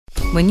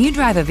When you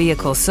drive a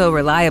vehicle so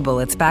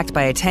reliable it's backed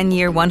by a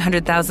 10-year,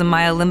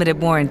 100,000-mile limited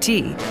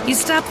warranty, you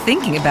stop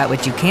thinking about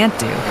what you can't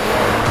do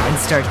and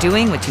start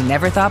doing what you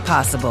never thought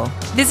possible.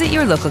 Visit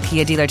your local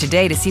Kia dealer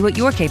today to see what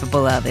you're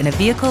capable of in a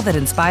vehicle that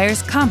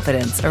inspires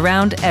confidence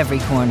around every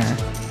corner.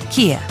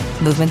 Kia,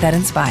 movement that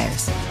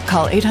inspires.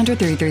 Call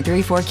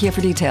 800-333-4KIA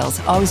for details.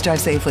 Always drive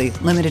safely.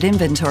 Limited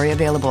inventory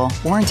available.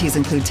 Warranties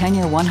include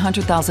 10-year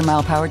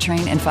 100,000-mile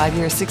powertrain and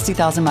 5-year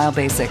 60,000-mile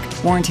basic.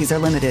 Warranties are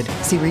limited.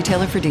 See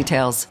retailer for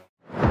details.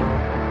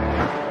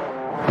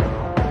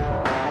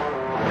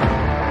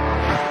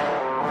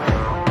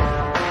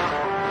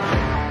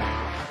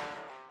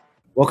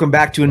 Welcome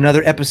back to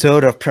another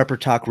episode of Prepper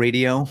Talk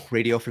Radio,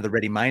 radio for the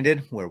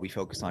ready-minded, where we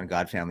focus on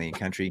God, family, and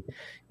country.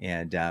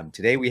 And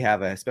today we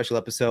have a special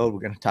episode.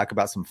 We're going to talk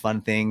about some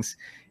fun things.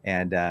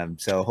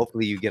 And so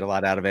hopefully you get a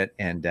lot out of it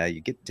and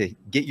you get to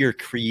get your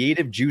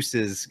creative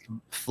juices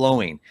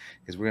flowing,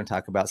 because we're going to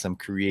talk about some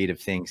creative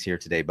things here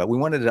today. But we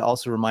wanted to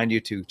also remind you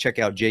to check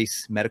out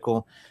Jase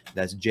Medical.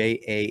 That's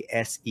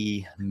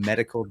JASE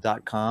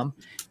medical.com.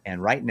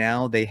 And right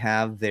now they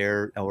have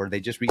they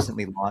just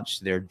recently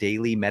launched their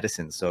daily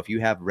medicines. So if you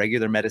have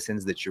regular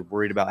medicines that you're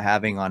worried about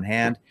having on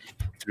hand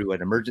through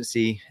an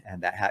emergency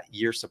and that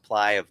year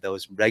supply of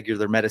those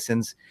regular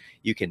medicines,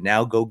 you can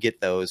now go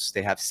get those.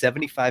 They have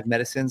 75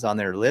 medicines on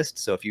their list.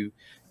 So if you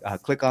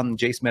click on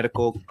Jase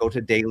Medical, go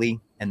to daily,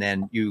 and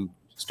then you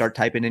start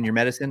typing in your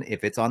medicine.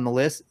 If it's on the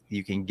list,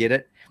 you can get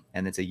it,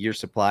 and it's a year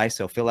supply.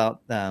 So fill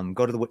out,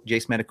 go to the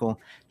Jase Medical,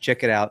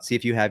 check it out, see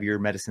if you have your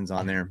medicines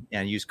on there,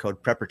 and use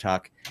code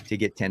PrepperTalk to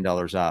get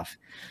 $10 off.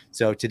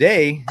 So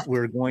today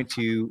we're going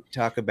to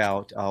talk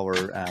about our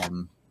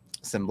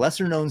some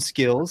lesser known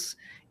skills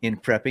in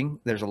prepping.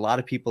 There's a lot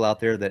of people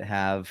out there that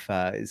have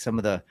some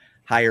of the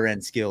higher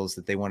end skills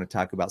that they want to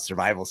talk about,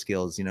 survival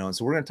skills, and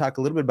so we're going to talk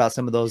a little bit about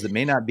some of those that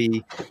may not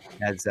be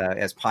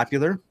as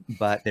popular,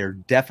 but they're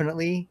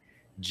definitely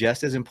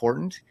just as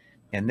important.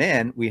 And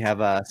then we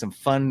have some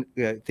fun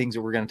things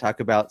that we're going to talk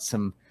about,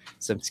 some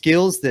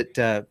skills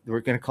that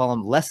we're going to call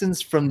them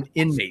lessons from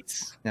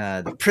inmates,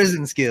 the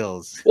prison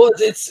skills. Well,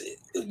 it's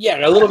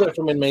a little bit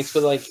from inmates,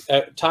 but like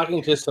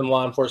talking to some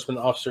law enforcement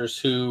officers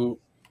who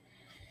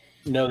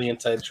know the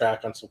inside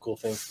track on some cool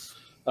things.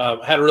 I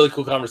had a really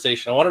cool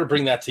conversation. I wanted to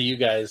bring that to you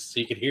guys so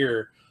you could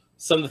hear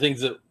some of the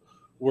things that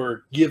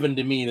were given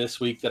to me this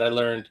week that I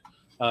learned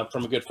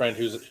from a good friend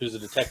who's a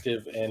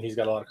detective, and he's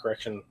got a lot of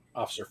correction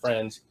officer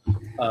friends.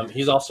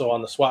 He's also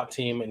on the SWAT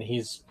team, and he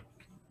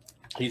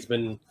was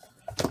a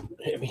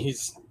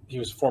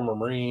former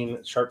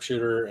Marine,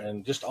 sharpshooter,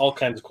 and just all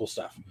kinds of cool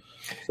stuff.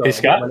 So hey,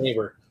 Scott, my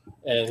neighbor,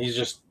 and he's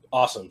just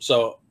awesome.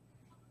 So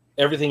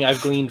everything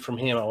I've gleaned from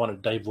him, I want to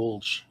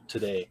divulge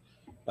today.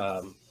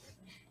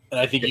 And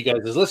I think you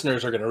guys as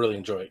listeners are going to really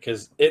enjoy it,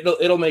 because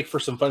it'll make for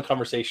some fun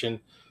conversation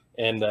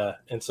and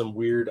some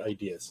weird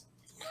ideas.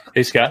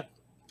 Hey, Scott,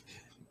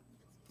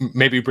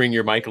 maybe bring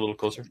your mic a little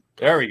closer.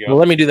 There we go. Well,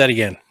 let me do that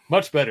again.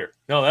 Much better.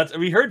 No,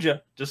 we heard you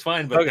just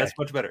fine, but okay. That's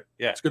much better.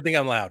 Yeah. It's a good thing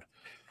I'm loud.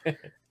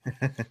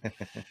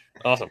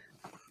 Awesome.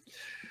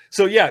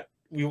 So yeah,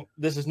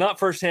 this is not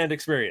firsthand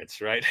experience,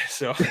 right?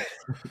 So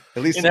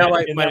at least now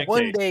my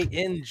one day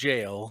in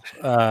jail,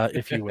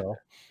 if you will,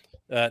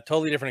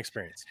 totally different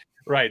experience.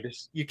 Right.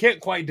 You can't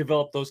quite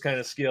develop those kind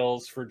of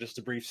skills for just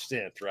a brief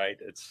stint, right?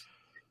 It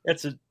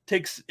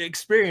takes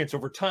experience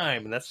over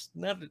time, and that's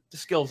not the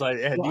skills I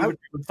had even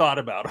thought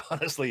about,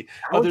 honestly,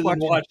 other than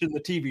watching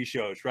the TV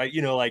shows, right?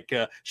 Like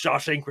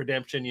Shawshank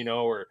Redemption,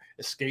 or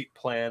Escape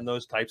Plan,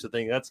 those types of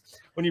things. That's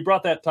when you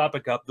brought that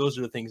topic up. Those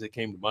are the things that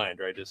came to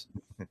mind, right? Just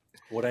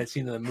what I'd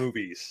seen in the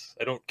movies.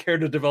 I don't care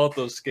to develop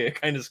those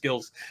kind of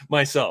skills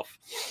myself.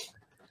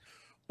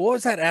 What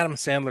was that Adam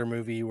Sandler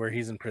movie where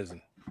he's in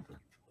prison?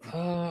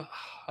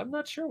 I'm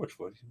not sure which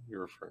one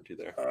you're referring to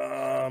there.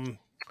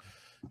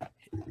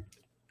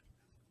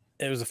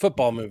 It was a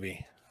football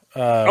movie.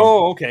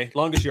 Okay.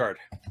 Longest Yard.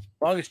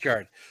 Longest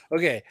Yard.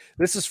 Okay.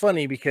 This is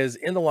funny because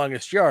in The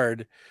Longest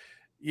Yard,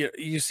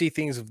 you see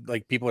things of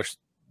like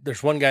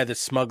there's one guy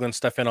that's smuggling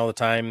stuff in all the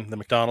time, the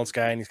McDonald's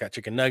guy, and he's got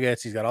chicken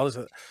nuggets. He's got all this.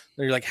 And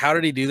you're like, how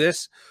did he do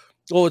this?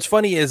 Well, what's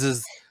funny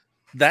is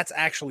that's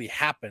actually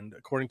happened,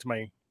 according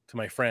to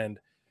my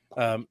friend,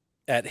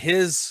 at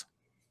his,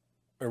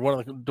 or one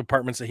of the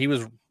departments that he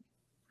was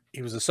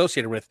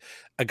associated with.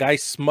 A guy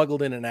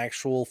smuggled in an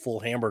actual full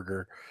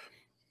hamburger,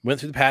 went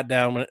through the pat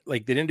down.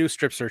 Like, they didn't do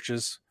strip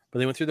searches, but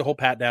they went through the whole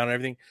pat down and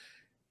everything.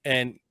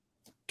 And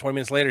 20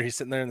 minutes later, he's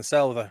sitting there in the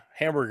cell with a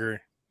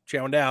hamburger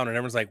chowing down, and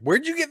everyone's like,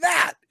 "Where'd you get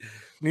that?"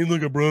 And he's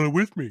like, "I brought it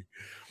with me."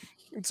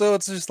 And so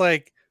it's just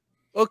like,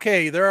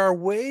 okay, there are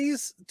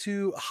ways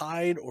to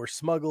hide or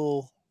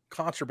smuggle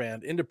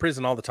contraband into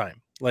prison all the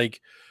time.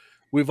 Like,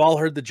 we've all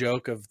heard the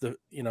joke of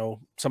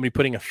somebody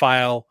putting a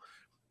file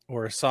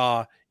or a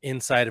saw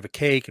inside of a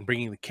cake and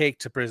bringing the cake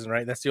to prison,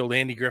 right? That's the old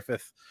Andy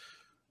Griffith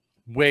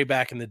way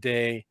back in the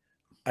day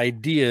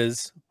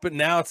ideas. But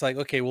now it's like,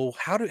 okay, well,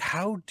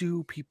 how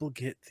do people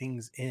get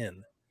things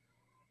in?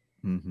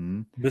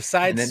 Mm-hmm.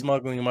 Besides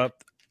smuggling them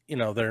up,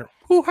 they're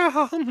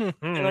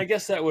and I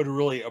guess that would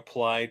really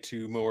apply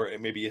to more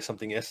maybe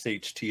something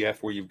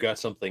SHTF, where you've got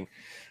something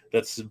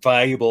that's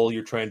valuable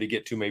you're trying to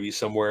get to, maybe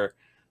somewhere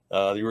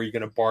where you're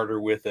going to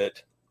barter with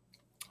it,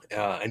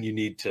 and you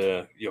need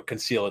to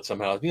conceal it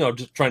somehow.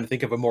 Just trying to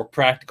think of a more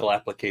practical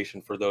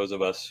application for those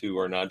of us who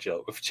are not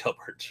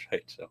jailbirds,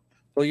 right? So,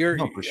 well, you're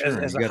No, for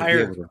sure. as You a gotta be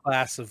higher able to-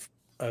 class of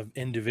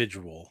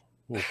individual,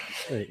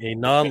 a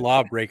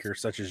non-lawbreaker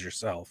such as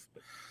yourself.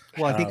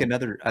 Well, I think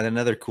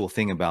another cool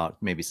thing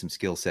about maybe some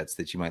skill sets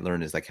that you might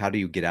learn is like, how do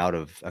you get out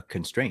of a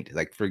constraint?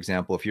 Like, for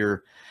example, if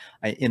you're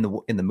in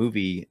the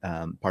movie,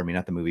 pardon me,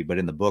 not the movie, but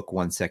in the book,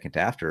 1 Second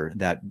After,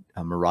 that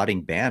a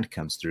marauding band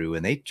comes through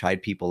and they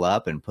tied people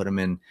up and put them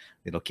in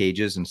little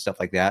cages and stuff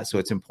like that. So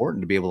it's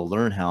important to be able to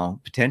learn how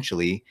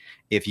potentially,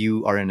 if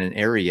you are in an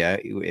area,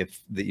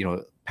 if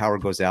the power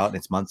goes out and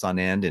it's months on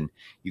end and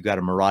you got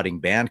a marauding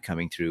band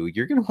coming through,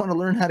 you're going to want to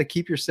learn how to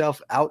keep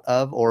yourself out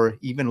of, or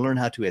even learn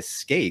how to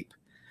escape.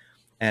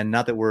 And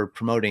not that we're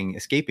promoting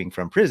escaping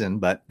from prison,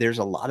 but there's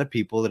a lot of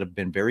people that have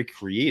been very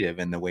creative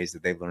in the ways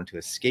that they've learned to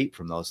escape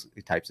from those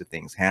types of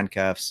things: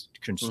 handcuffs,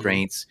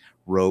 constraints,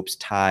 ropes,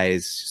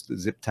 ties,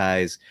 zip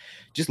ties.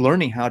 Just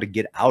learning how to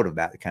get out of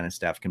that kind of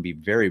stuff can be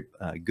very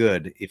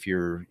good if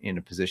you're in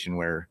a position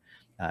where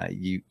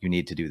you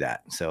need to do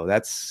that. So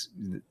that's,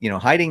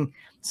 hiding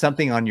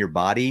something on your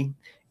body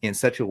in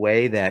such a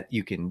way that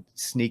you can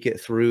sneak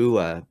it through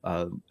a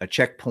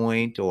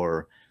checkpoint,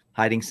 or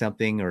hiding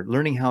something, or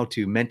learning how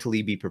to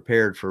mentally be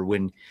prepared for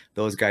when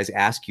those guys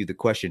ask you the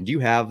question, do you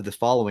have the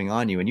following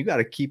on you? And you got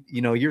to keep,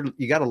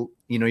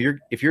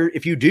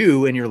 if you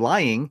do, and you're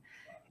lying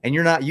and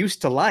you're not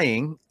used to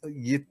lying,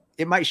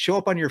 it might show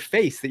up on your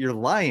face that you're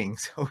lying.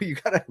 So you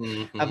got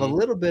to have a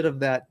little bit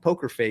of that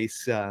poker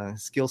face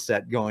skill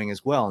set going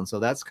as well. And so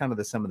that's kind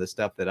of some of the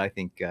stuff that I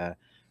think that,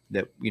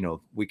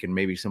 we can,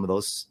 maybe some of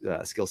those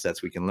skill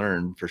sets we can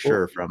learn for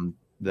sure from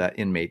the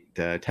inmate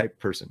type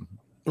person.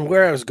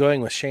 Where I was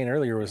going with Shane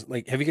earlier was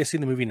like, have you guys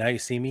seen the movie Now You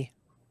See Me?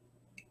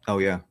 Oh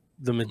yeah.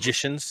 The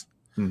magicians,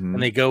 Mm-hmm.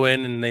 and they go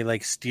in and they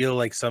like steal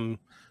like some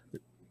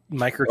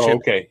microchip. Oh,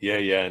 okay.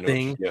 Yeah. I know.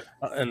 Thing, Yeah.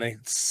 And they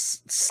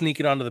sneak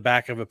it onto the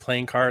back of a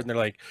playing card, and they're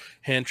like,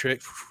 hand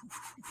trick,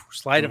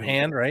 sleight of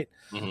hand, right?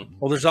 Mm-hmm.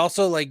 Well, there's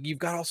also like, you've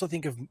got to also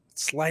think of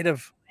sleight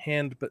of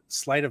hand, but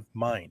sleight of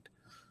mind,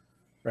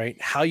 right?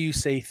 How you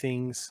say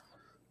things,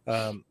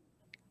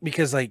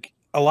 because like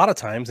a lot of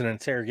times in an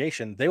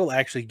interrogation, they will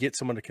actually get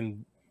someone to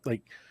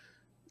like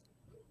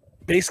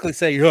basically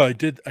say, "Oh, I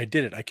did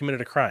it. I committed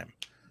a crime,"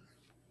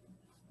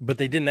 but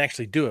they didn't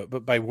actually do it.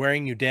 But by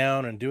wearing you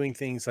down and doing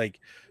things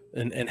like,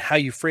 and how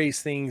you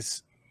phrase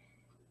things,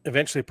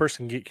 eventually a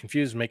person can get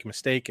confused and make a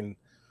mistake and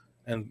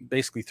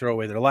basically throw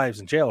away their lives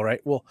in jail,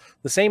 right? Well,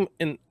 the same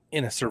in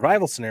a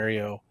survival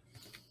scenario,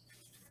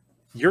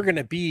 you're going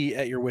to be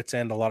at your wit's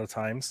end a lot of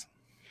times,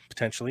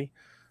 potentially,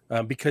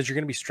 because you're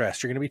going to be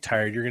stressed, you're going to be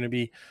tired, you're going to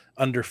be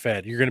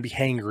underfed, you're going to be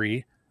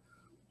hangry.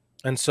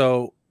 And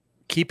so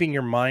keeping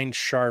your mind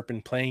sharp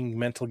and playing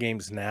mental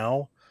games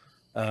now,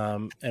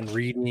 and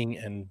reading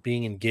and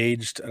being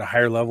engaged at a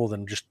higher level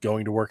than just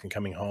going to work and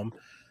coming home,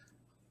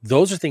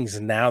 those are things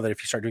now that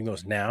if you start doing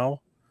those now,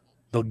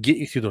 they'll get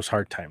you through those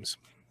hard times.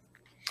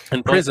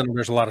 In prison,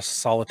 there's a lot of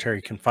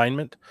solitary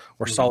confinement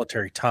or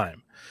solitary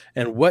time.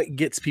 And what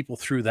gets people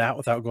through that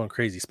without going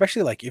crazy,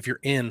 especially like if you're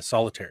in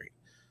solitary?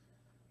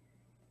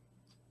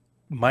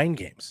 Mind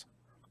games,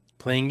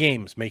 playing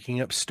games, making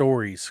up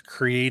stories,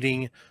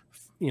 creating,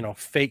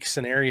 fake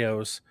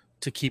scenarios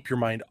to keep your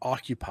mind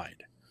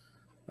occupied.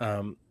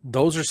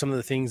 Those are some of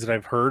the things that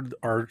I've heard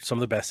are some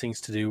of the best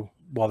things to do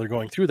while they're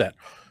going through that,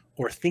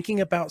 or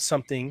thinking about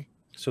something.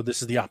 So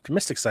this is the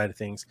optimistic side of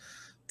things,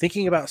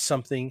 thinking about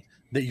something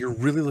that you're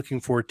really looking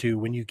forward to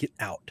when you get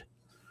out,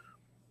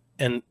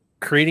 and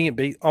creating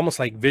it almost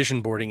like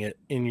vision boarding it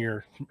in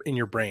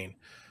your brain.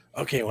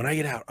 Okay, when I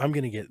get out, I'm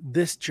going to get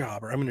this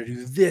job, or I'm going to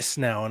do this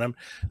now, and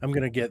I'm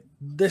going to get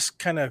this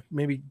kind of,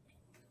 maybe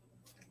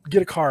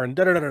get a car, and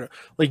da-da-da-da.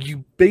 Like,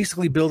 you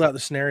basically build out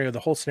the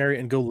whole scenario,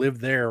 and go live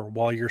there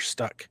while you're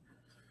stuck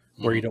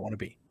where you don't want to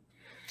be.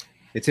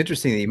 It's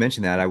interesting that you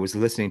mentioned that. I was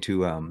listening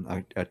to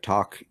a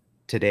talk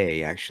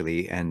today,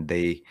 actually, and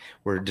they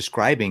were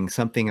describing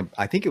something.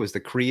 I think it was the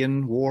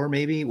Korean War,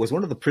 maybe. It was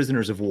one of the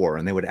prisoners of war,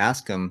 and they would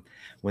ask them,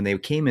 when they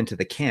came into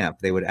the camp,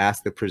 they would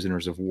ask the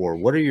prisoners of war,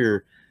 what are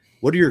your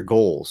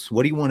goals?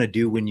 What do you want to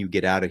do when you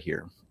get out of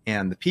here?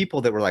 And the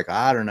people that were like,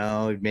 I don't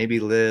know, maybe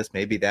this,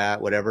 maybe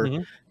that, whatever.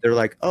 Mm-hmm. They're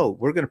like, oh,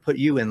 we're going to put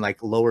you in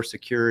like lower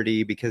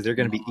security, because they're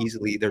going to be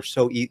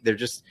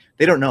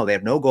they don't know. They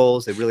have no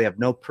goals. They really have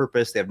no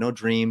purpose. They have no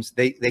dreams.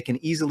 They can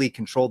easily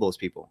control those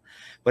people.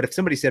 But if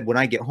somebody said, when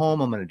I get home,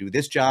 I'm going to do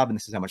this job, and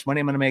this is how much money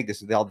I'm going to make,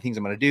 this is all the things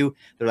I'm going to do,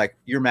 they're like,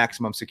 you're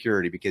maximum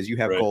security, because you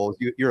have goals.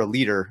 You're a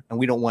leader, and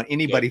we don't want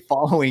anybody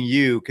following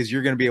you, because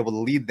you're going to be able to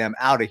lead them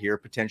out of here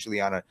potentially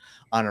on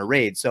a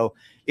raid. So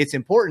it's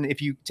important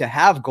to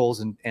have goals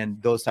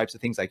and those types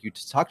of things like you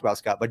just talked about,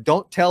 Scott, but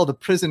don't tell the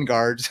prison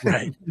guards.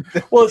 Right.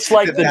 Well, it's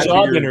like the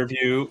job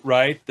interview,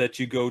 right? That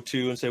you go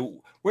to and say,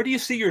 Where do you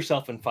see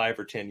yourself in 5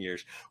 or 10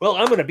 years? Well,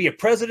 I'm going to be a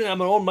president. I'm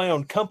going to own my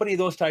own company,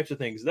 those types of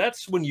things.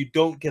 That's when you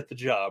don't get the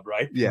job,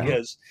 right?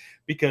 Yeah.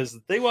 Because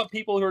they want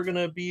people who are going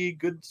to be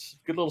good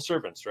little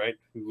servants, right?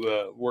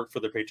 Who work for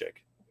their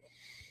paycheck.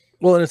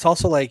 Well, and it's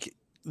also like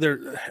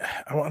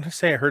I want to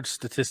say I heard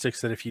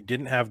statistics that if you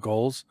didn't have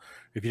goals,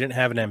 if you didn't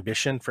have an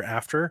ambition for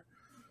after,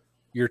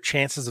 your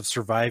chances of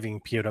surviving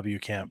POW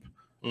camp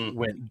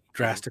went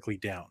drastically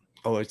down.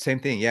 Oh, it's same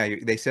thing. Yeah,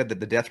 they said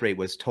that the death rate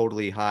was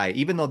totally high,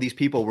 even though these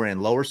people were in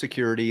lower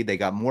security. They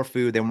got more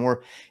food. They're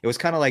more. It was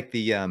kind of like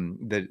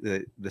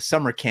the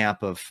summer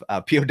camp of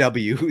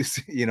POWs,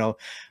 you know,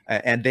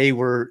 and they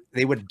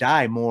would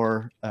die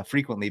more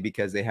frequently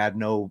because they had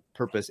no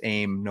purpose,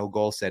 aim, no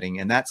goal setting,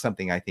 and that's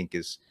something I think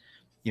is,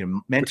 you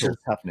know, mental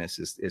toughness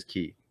is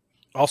key.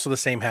 Also, the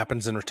same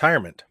happens in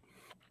retirement.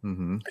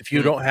 Mm-hmm. If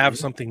you don't have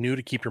something new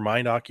to keep your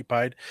mind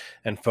occupied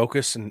and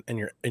focus and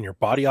your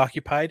body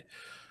occupied,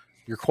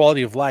 your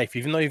quality of life,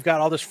 even though you've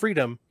got all this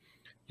freedom,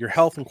 your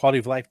health and quality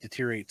of life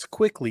deteriorates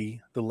quickly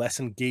the less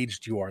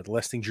engaged you are, the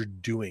less things you're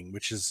doing,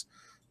 which is,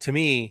 to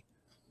me,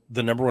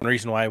 the number one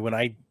reason why when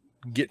I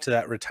get to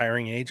that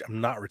retiring age, I'm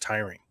not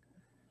retiring.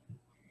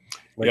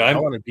 Like, I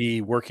want to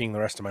be working the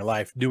rest of my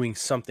life doing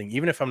something,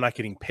 even if I'm not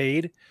getting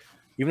paid,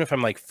 even if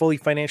I'm like fully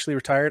financially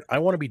retired, I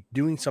want to be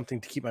doing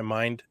something to keep my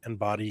mind and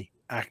body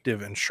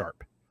active and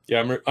sharp.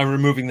 Yeah, I'm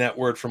removing that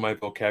word from my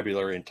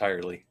vocabulary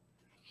entirely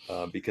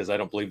because I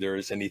don't believe there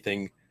is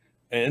anything.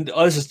 And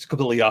this is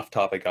completely off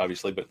topic,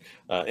 obviously, but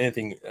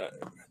anything.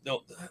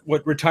 No,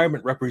 what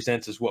retirement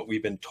represents is what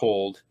we've been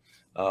told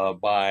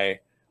by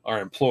our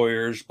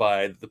employers,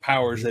 by the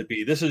powers that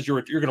be. This is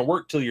you're going to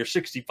work till you're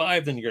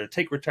 65, then you're going to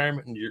take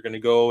retirement, and you're going to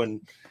go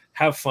and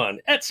have fun.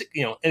 That's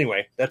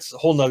anyway, that's a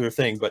whole nother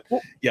thing. But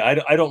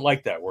yeah, I don't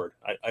like that word.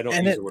 I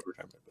don't use the word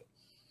retirement. But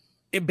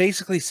it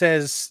basically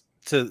says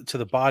to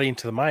the body and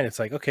to the mind, it's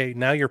like, okay,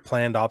 now you're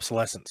planned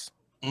obsolescence.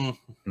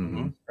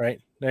 Mm-hmm. Right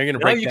now you're going to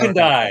break. Now you can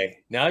die.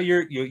 Now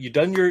you've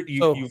done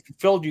you've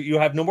fulfilled. You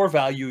have no more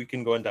value. You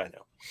can go and die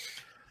now.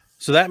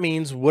 So that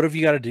means, what have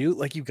you got to do?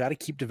 Like, you've got to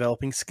keep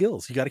developing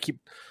skills. You got to keep,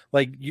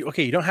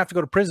 you don't have to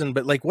go to prison,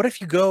 but like, what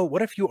if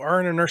you are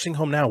in a nursing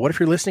home now? What if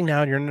you're listening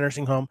now and you're in a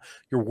nursing home?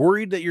 You're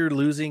worried that you're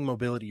losing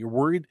mobility. You're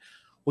worried.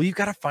 Well, you've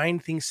got to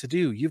find things to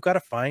do. You've got to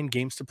find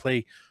games to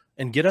play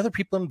and get other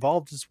people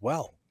involved as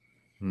well.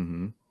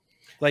 Mm-hmm.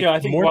 Like, I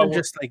think more than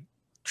just like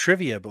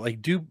trivia, but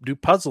like do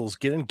puzzles,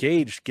 get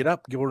engaged, get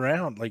up, go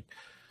around. Like,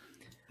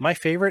 my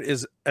favorite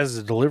is, as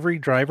a delivery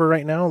driver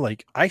right now,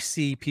 like, I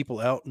see people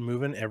out and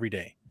moving every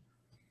day,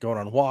 going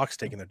on walks,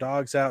 taking their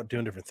dogs out,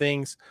 doing different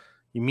things.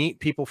 You meet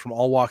people from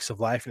all walks of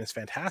life, and it's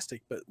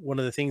fantastic. But one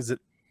of the things that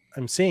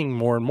I'm seeing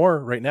more and more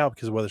right now,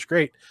 because the weather's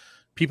great,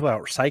 people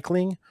out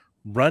cycling,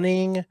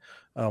 running,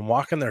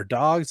 walking their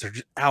dogs. They're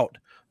just out.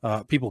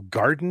 People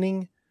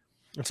gardening.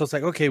 And so it's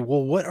like, okay,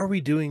 well, what are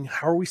we doing?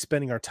 How are we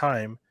spending our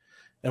time?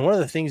 And one of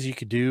the things you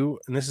could do,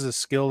 and this is a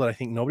skill that I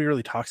think nobody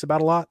really talks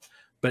about a lot,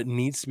 but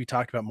needs to be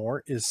talked about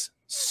more, is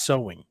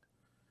sewing.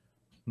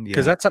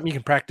 Because that's something you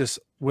can practice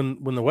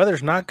when the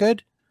weather's not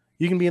good.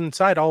 You can be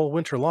inside all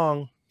winter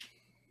long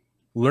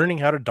learning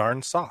how to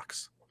darn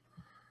socks,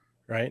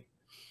 right?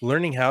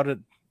 Learning how to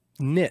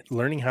knit,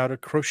 learning how to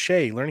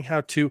crochet, learning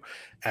how to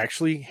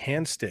actually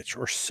hand stitch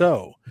or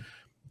sew.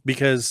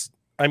 Because,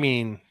 I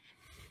mean,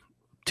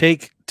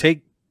 take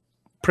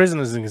prison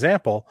as an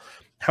example.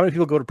 How many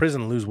people go to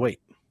prison and lose weight?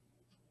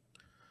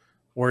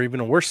 Or even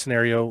a worse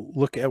scenario,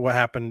 look at what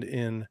happened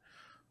in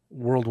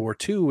World War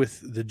II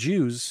with the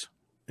Jews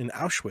in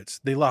Auschwitz.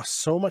 They lost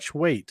so much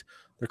weight.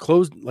 Their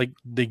clothes, like,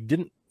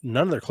 none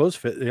of their clothes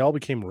fit. They all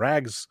became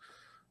rags,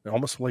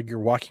 almost like you're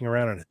walking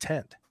around in a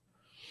tent.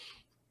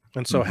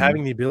 And so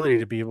having the ability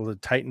to be able to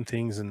tighten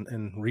things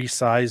and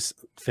resize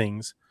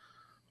things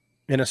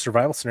in a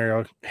survival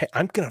scenario, hey,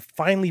 I'm going to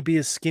finally be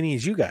as skinny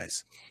as you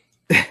guys.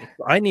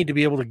 I need to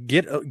be able to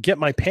get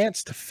my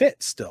pants to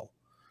fit still.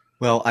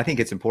 Well, I think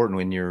it's important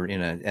when you're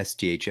in a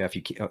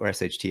STHF or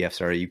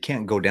SHTF, you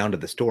can't go down to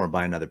the store and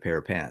buy another pair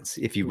of pants.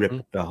 If you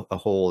rip a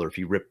hole, or if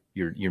you rip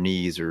your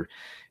knees, or,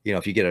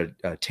 if you get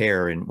a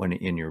tear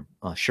in your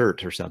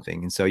shirt or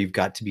something. And so you've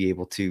got to be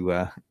able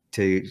to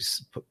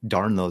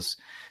darn those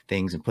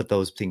things and put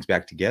those things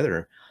back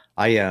together.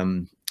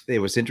 It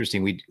was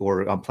interesting.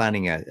 I'm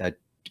planning a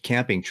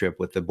camping trip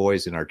with the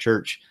boys in our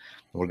church.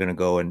 We're going to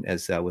go and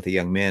with the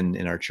young men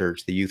in our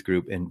church, the youth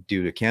group, and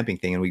do the camping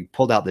thing. And we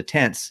pulled out the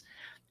tents.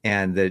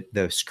 And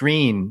the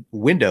screen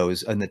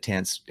windows on the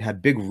tents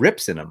had big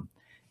rips in them.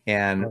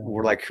 And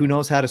we're like, who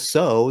knows how to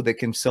sew that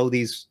can sew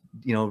these,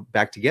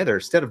 back together?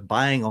 Instead of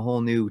buying a whole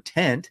new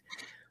tent,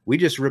 we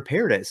just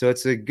repaired it. So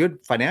it's a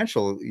good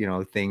financial,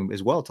 thing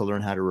as well, to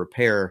learn how to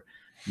repair,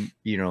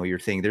 your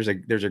thing. There's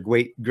a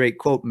great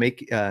quote.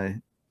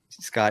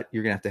 Scott,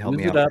 you're going to have to help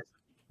me out. Use it up,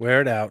 wear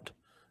it out,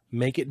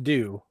 make it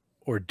do,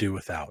 or do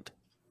without.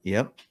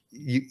 Yep.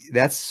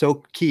 That's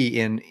so key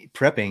in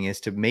prepping, is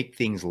to make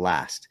things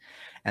last.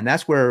 And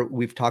that's where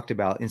we've talked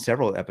about in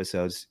several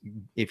episodes.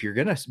 If you're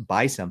going to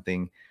buy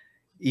something,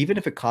 even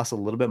if it costs a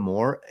little bit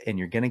more and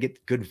you're going to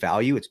get good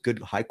value, it's good,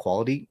 high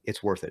quality,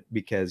 it's worth it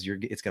because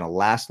it's going to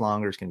last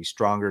longer. It's going to be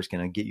stronger. It's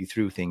going to get you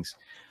through things.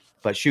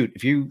 But shoot,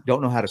 if you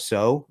don't know how to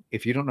sew,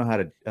 if you don't know how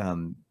to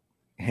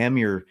hem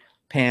your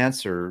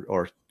pants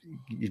or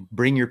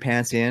bring your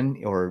pants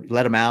in or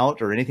let them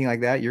out or anything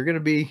like that, you're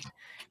going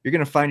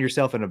to find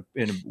yourself in a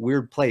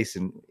weird place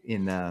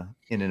in an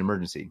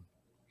emergency.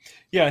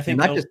 Yeah, I think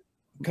not just.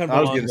 kind of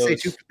I was going to say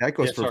too. That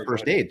goes for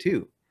first aid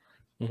too.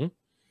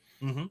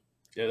 Mm-hmm.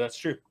 Yeah, that's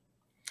true.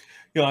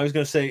 I was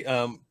going to say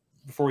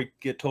before we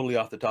get totally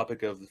off the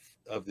topic of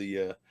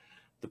the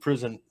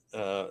prison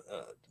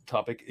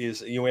topic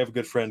is, we have a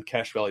good friend,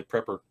 Cache Valley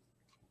Prepper,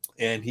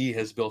 and he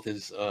has built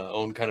his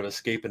own kind of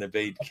escape and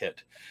evade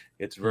kit.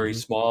 It's very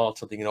small. It's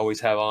something you can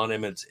always have on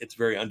him. It's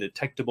very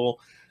undetectable.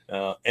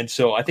 And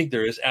so I think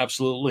there is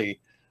absolutely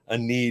a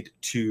need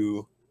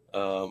to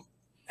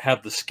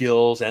have the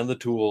skills and the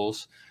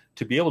tools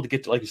to be able to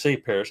get to, like you say,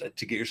 Paris,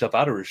 to get yourself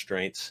out of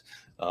restraints.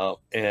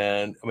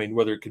 And I mean,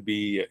 whether it could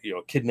be,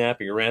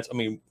 kidnapping or ransom. I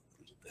mean,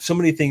 so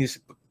many things,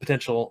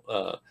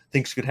 potential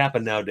things could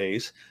happen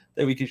nowadays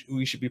that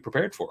we should be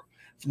prepared for,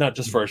 not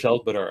just for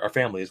ourselves, but our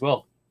family as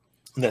well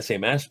in that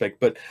same aspect.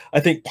 But I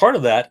think part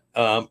of that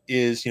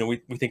is,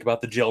 we think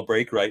about the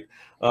jailbreak, right?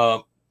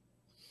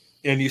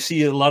 And you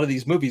see a lot of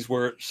these movies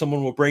where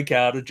someone will break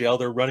out of jail,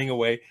 they're running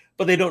away,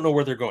 but they don't know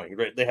where they're going,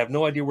 right? They have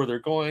no idea where they're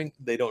going.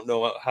 They don't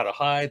know how to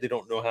hide. They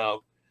don't know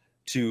how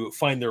to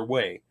find their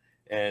way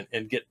and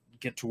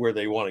get to where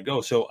they want to go.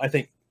 So I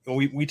think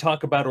we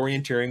talk about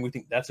orienteering. We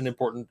think that's an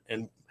important,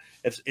 and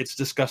it's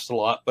discussed a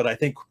lot, but I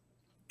think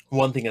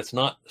one thing that's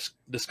not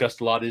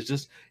discussed a lot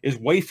is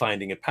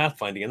wayfinding and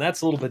pathfinding, and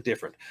that's a little bit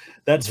different.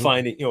 That's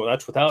finding,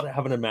 that's without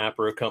having a map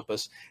or a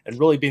compass and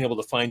really being able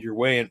to find your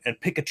way and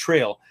pick a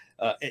trail.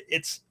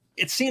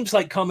 It seems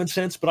like common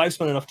sense, but I've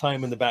spent enough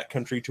time in the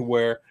backcountry to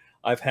where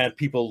I've had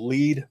people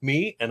lead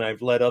me and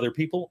I've led other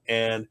people,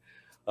 and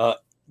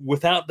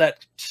without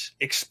that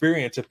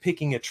experience of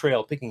picking a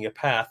trail, picking a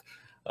path,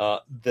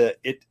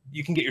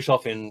 you can get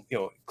yourself in,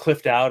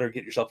 cliffed out or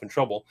get yourself in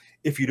trouble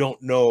if you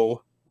don't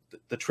know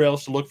the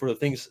trails to look for, the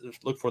things to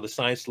look for, the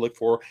signs to look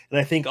for. And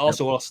I think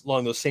also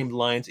along those same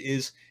lines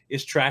is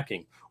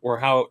tracking, or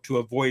how to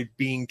avoid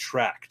being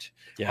tracked,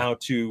 how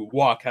to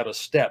walk, how to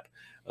step,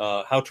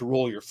 how to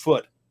roll your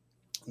foot,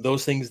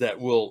 those things that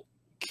will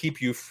keep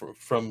you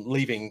from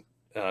leaving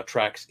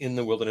tracks in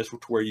the wilderness to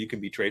where you can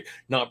be trained,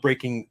 not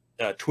breaking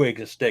twigs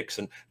and sticks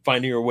and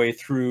finding your way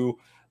through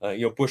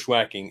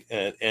bushwhacking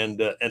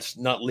and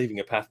not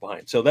leaving a path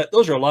behind. So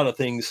those are a lot of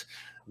things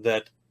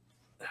that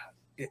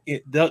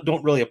it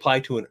don't really apply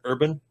to an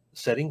urban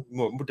setting,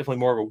 definitely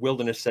more of a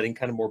wilderness setting,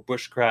 kind of more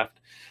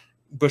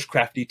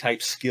bushcrafty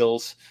type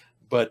skills.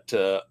 But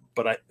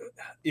I,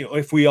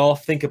 if we all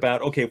think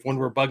about, okay, when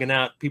we're bugging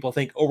out, people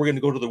think, oh, we're going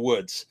to go to the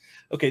woods.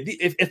 Okay,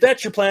 if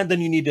that's your plan, then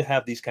you need to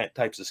have these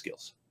types of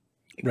skills.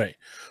 Right.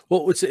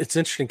 Well, it's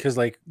interesting because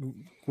like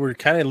we're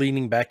kind of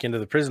leaning back into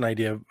the prison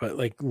idea, but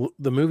like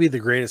the movie The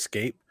Great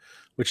Escape,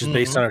 which is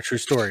based on a true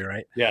story,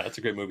 right? Yeah, that's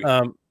a great movie.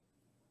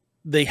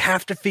 They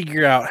have to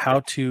figure out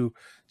how to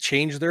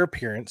change their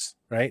appearance,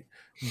 right?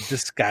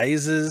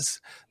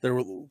 Disguises,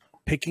 they're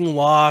picking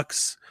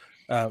locks,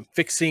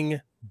 fixing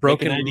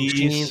broken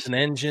machines and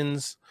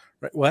engines,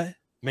 right? What?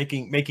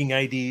 Making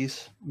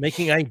IDs.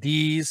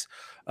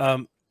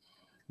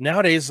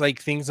 Nowadays, like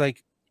things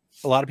like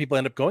a lot of people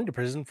end up going to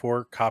prison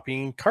for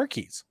copying car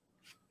keys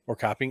or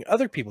copying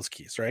other people's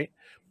keys, right?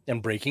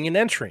 And breaking and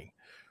entering,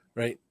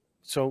 right?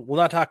 So we'll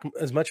not talk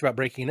as much about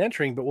breaking and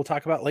entering, but we'll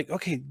talk about like,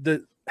 okay,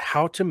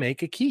 how to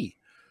make a key.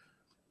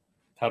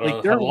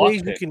 There are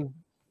ways you can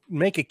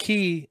make a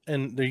key,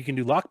 and you can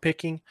do lock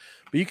picking,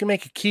 but you can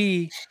make a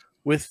key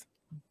with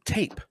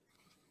tape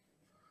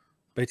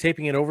by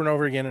taping it over and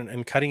over again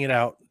and cutting it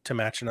out to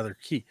match another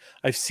key.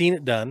 I've seen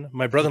it done.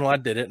 My brother-in-law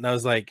did it, and I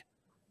was like,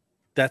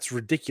 that's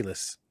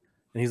ridiculous.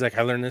 And he's like,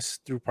 I learned this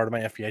through part of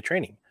my FBI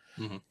training.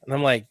 And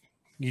I'm like,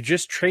 you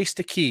just traced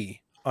a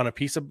key on a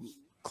piece of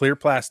clear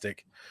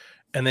plastic,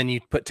 and then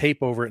you put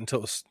tape over it until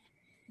it was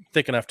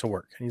thick enough to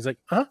work. And he's like,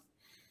 huh?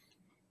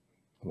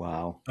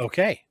 Wow.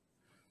 Okay.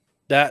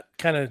 That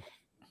kind of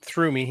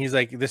threw me. He's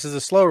like, this is a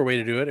slower way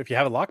to do it. If you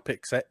have a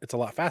lockpick set, it's a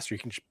lot faster. You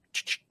can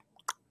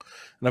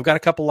and I've got a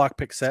couple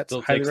lockpick sets.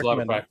 Still takes a lot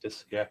of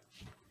practice. Yeah.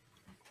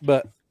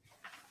 But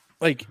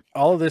like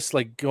all of this,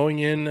 like going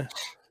in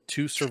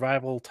to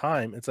survival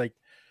time, it's like,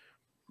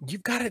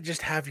 you've got to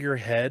just have your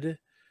head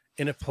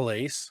in a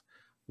place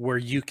where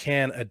you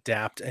can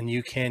adapt and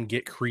you can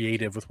get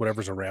creative with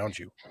whatever's around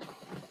you.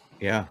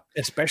 Yeah.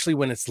 Especially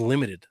when it's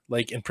limited.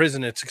 Like in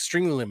prison, it's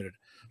extremely limited.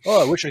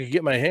 Oh, I wish I could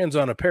get my hands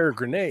on a pair of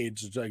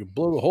grenades so I could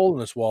blow the hole in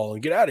this wall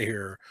and get out of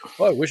here.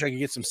 Oh, I wish I could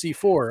get some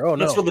C4. Oh,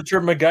 no. That's where the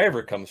term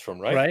MacGyver comes from,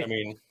 right? Right. I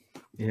mean,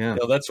 yeah,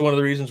 that's one of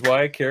the reasons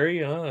why I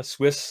carry a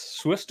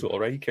Swiss tool,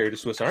 right? He carried a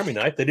Swiss Army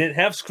knife. They didn't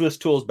have Swiss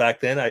tools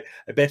back then. I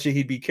bet you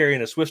he'd be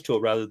carrying a Swiss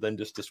tool rather than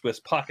just a Swiss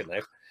pocket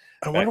knife.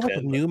 I wonder what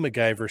the new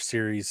MacGyver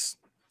series,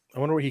 I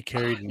wonder what he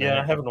carried.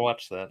 I haven't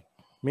watched that.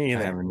 Me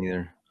either. I haven't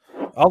either.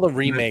 All the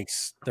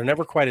remakes, they're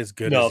never quite as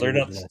good as they're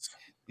not.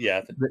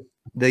 yeah.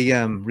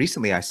 The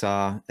recently I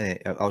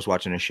was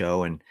watching a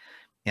show, and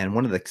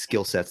one of the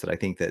skill sets that I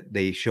think that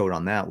they showed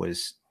on that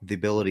was the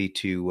ability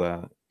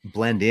to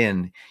blend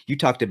in. You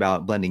talked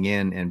about blending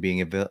in and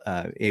being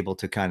able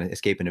to kind of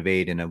escape and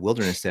evade in a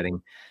wilderness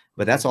setting,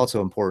 but that's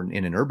also important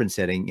in an urban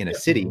setting. In a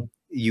city,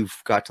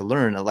 you've got to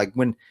learn, like,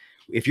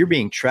 if you're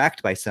being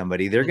tracked by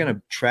somebody, they're going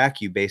to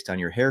track you based on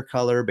your hair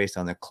color, based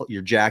on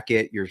your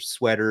jacket, your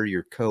sweater,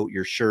 your coat,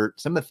 your shirt,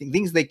 some of the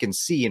things they can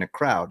see in a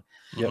crowd.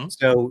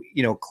 So,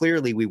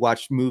 clearly we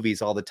watch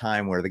movies all the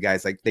time where the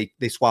guys, like,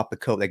 they swap the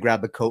coat, they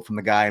grab the coat from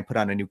the guy and put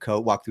on a new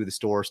coat, walk through the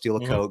store, steal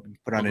a coat,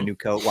 put on a new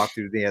coat, walk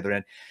through the other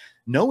end.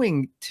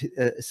 Knowing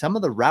some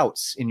of the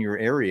routes in your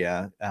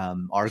area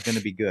are going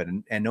to be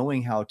good, and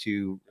knowing how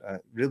to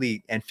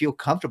really and feel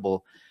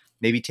comfortable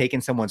maybe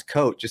taking someone's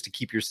coat just to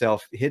keep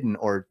yourself hidden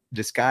or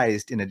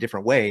disguised in a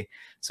different way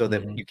so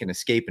that you can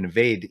escape and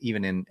evade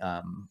even in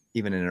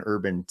an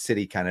urban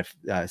city kind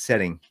of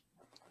setting.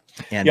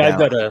 And I've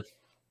got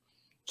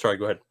sorry,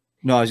 go ahead.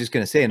 No, I was just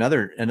going to say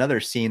another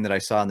scene that I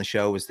saw in the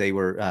show was they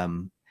were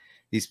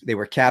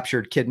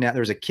captured, kidnapped.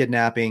 There was a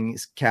kidnapping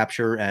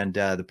capture, and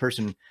the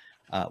person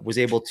was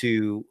able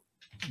to,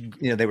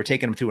 they were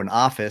taking them to an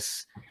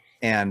office,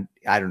 and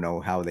I don't know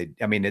how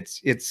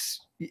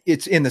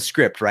it's in the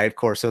script, right? Of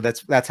course. So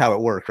that's how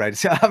it worked, right?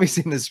 It's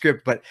obviously in the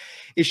script, but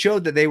it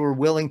showed that they were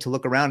willing to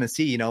look around and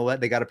see, you know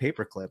what, they got a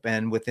paperclip,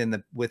 and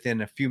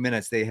within a few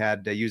minutes they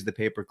had to use the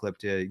paperclip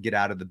to get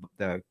out of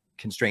the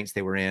constraints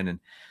they were in,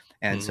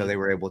 and so they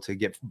were able to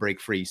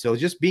break free. So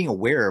just being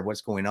aware of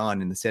what's going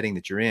on in the setting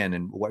that you're in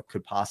and what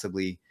could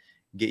possibly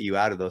get you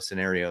out of those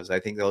scenarios. I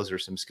think those are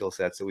some skill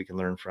sets that we can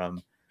learn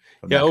from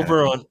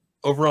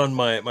over on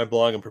my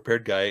blog and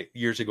Prepared Guy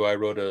years ago, I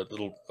wrote a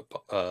little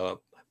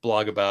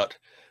blog about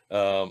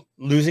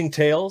losing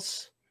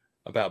tails,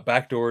 about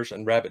backdoors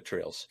and rabbit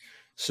trails.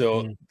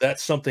 So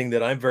that's something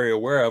that I'm very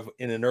aware of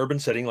in an urban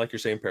setting, like you're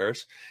saying,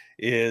 Paris,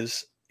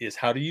 is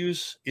how to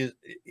use.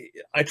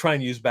 I try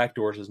and use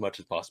backdoors as much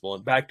as possible.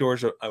 And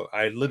backdoors,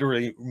 I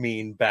literally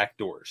mean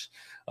backdoors,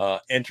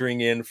 entering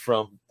in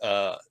from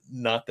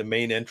not the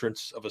main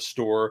entrance of a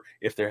store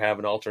if they have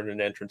an alternate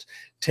entrance,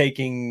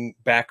 taking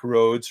back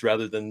roads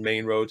rather than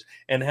main roads,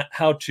 and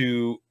how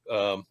to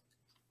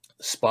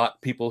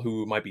spot people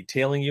who might be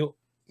tailing you.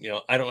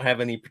 I don't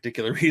have any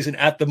particular reason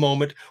at the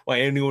moment why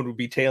anyone would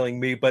be tailing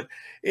me, but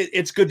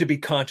it's good to be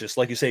conscious.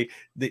 Like you say,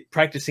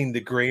 practicing the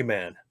gray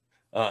man.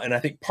 And I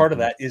think part of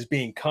that is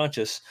being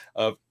conscious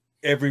of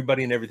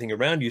everybody and everything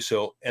around you.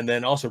 So, and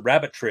then also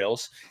rabbit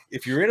trails.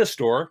 If you're in a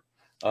store,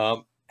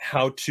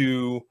 how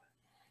to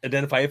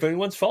identify if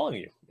anyone's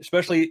following you,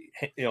 especially,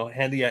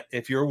 handy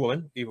if you're a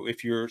woman,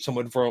 if you're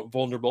somewhat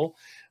vulnerable,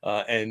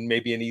 and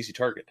maybe an easy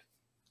target.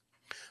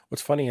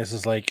 What's funny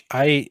is like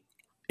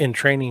in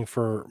training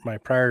for my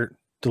prior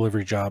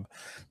delivery job,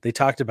 they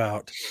talked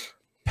about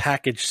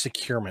package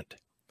securement.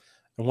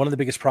 And one of the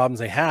biggest problems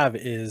they have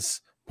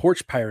is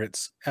porch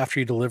pirates. After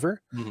you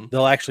deliver,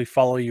 they'll actually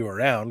follow you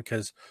around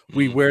because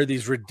we wear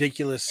these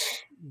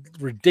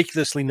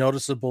ridiculously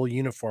noticeable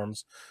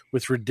uniforms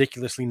with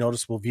ridiculously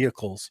noticeable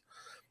vehicles,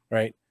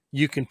 right?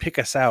 You can pick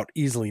us out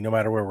easily no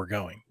matter where we're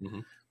going.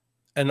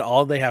 And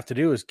all they have to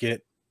do is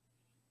get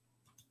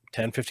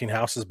 10, 15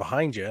 houses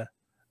behind you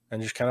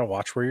and just kind of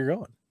watch where you're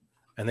going.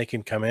 And they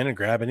can come in and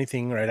grab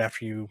anything right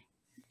after you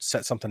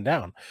set something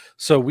down.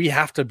 So we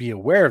have to be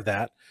aware of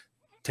that.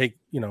 Take,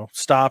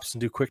 stops and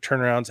do quick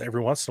turnarounds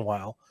every once in a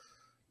while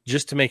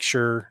just to make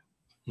sure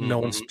no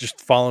one's just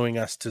following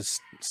us to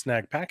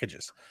snag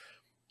packages.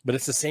 But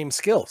it's the same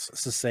skills.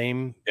 It's the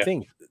same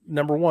thing.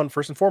 Number one,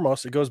 first and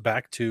foremost, it goes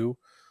back to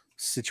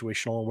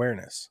situational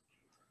awareness.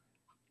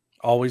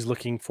 Always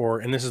looking for,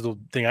 and this is the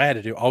thing I had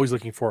to do, always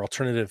looking for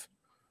alternative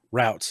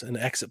routes and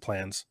exit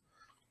plans,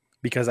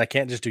 because I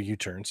can't just do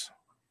U-turns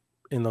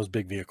in those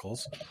big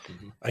vehicles.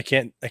 I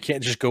can't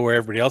just go where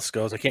everybody else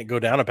goes. I can't go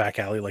down a back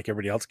alley like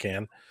everybody else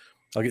can.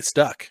 I'll get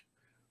stuck.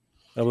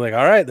 I'll be like,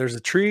 all right, there's a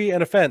tree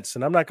and a fence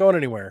and I'm not going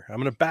anywhere. I'm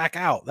going to back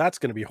out. That's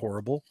going to be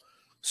horrible.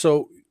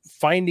 So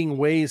finding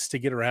ways to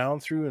get around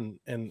through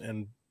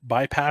and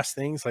bypass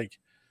things, like,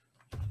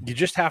 you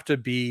just have to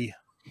be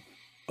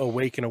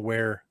awake and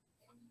aware.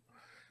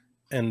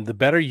 And the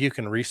better you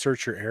can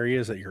research your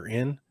areas that you're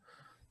in,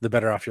 the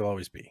better off you'll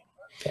always be.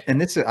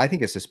 And I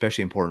think it's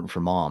especially important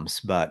for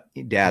moms, but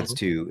dads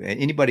too. And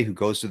anybody who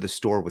goes to the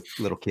store with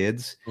little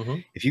kids,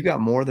 if you got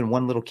more than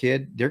one little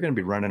kid, they're going to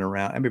be running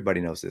around. Everybody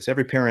knows this.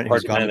 Every parent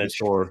who's gone to the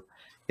store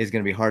is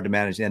going to be hard to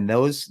manage. And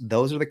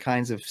those are the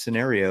kinds of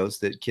scenarios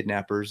that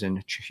kidnappers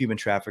and human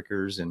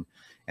traffickers and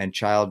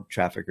child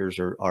traffickers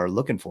are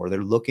looking for.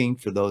 They're looking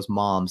for those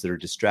moms that are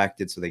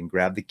distracted so they can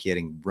grab the kid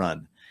and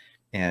run.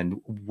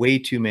 And way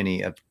too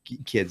many of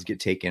kids get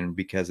taken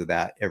because of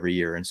that every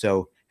year. And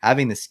so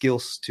having the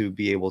skills to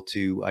be able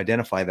to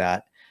identify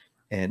that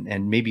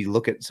and maybe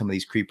look at some of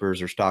these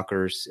creepers or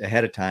stalkers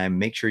ahead of time,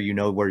 make sure you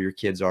know where your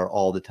kids are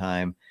all the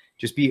time.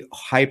 Just be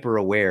hyper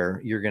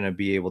aware. You're going to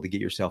be able to get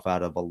yourself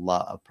out of a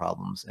lot of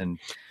problems and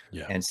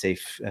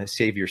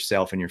save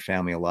yourself and your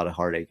family a lot of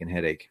heartache and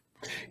headache.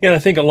 Yeah, and I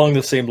think along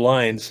the same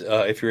lines,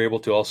 if you're able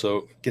to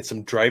also get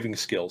some driving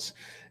skills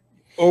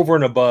over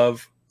and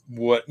above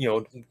what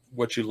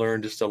what you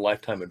learned just a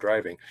lifetime of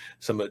driving,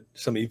 some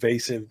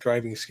evasive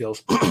driving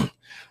skills,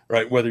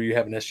 right? Whether you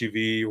have an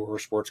SUV or a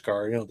sports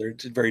car, they're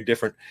very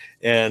different,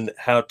 and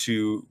how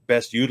to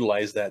best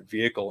utilize that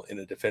vehicle in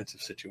a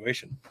defensive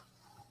situation.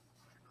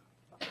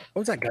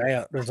 What was that guy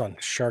out there's on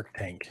Shark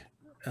Tank?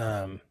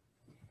 I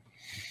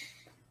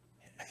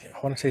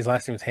want to say his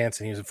last name was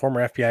Hansen. He was a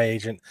former FBI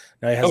agent.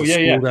 Now he has a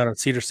school down in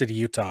Cedar City,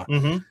 Utah,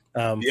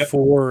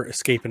 for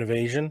escape and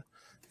evasion,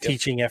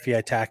 teaching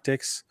FBI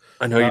tactics.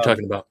 I know who you're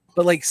talking about.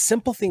 But like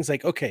simple things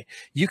like, okay,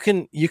 you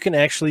can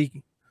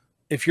actually,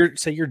 if you're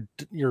say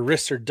your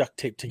wrists are duct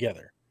taped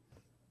together.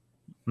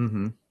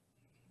 Mm-hmm.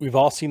 We've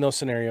all seen those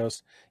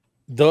scenarios.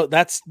 Though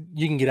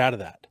you can get out of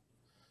that.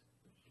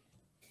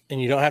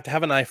 And you don't have to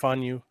have a knife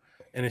on you,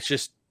 and it's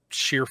just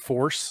sheer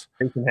force.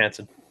 Jason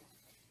Hansen.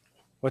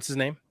 What's his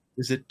name?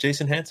 Is it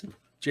Jason Hansen?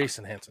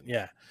 Jason Hansen,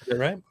 yeah. Is that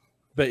right?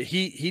 But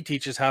he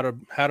teaches how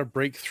to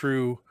break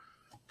through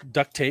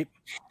duct tape.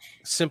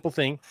 Simple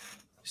thing.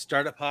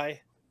 Start up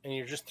high, and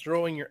you're just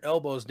throwing your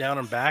elbows down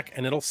and back,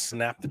 and it'll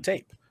snap the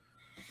tape.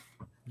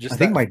 I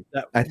think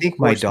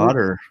my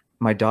daughter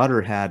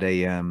had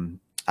a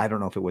I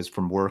don't know if it was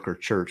from work or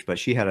church, but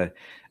she had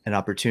an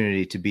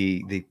opportunity to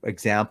be the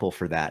example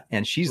for that.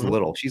 And she's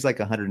little. She's like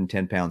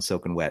 110 pounds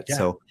soaking wet. Yeah.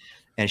 So,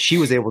 and she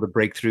was able to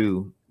break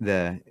through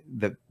the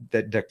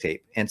duct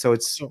tape. And so you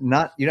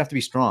don't have to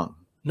be strong.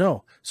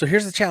 No. So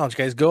here's the challenge,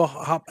 guys. Go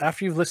hop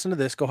after you've listened to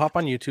this, go hop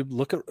on YouTube,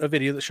 look at a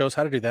video that shows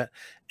how to do that,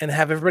 and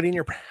have everybody in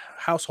your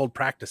household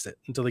practice it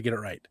until they get it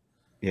right.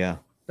 Yeah.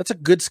 That's a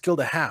good skill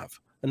to have.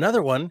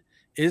 Another one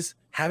is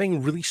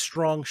having really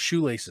strong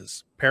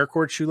shoelaces.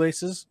 Paracord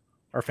shoelaces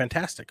are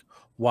fantastic.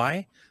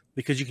 Why?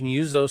 Because you can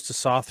use those to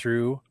saw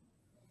through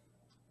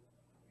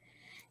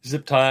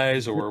zip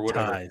ties or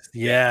whatever.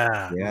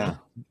 Yeah.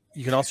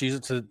 You can also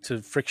use it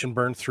to friction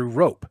burn through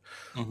rope.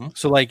 Mm-hmm.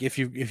 So like if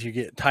you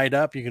get tied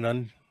up, you can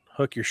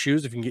unhook your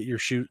shoes. If you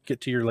can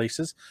get to your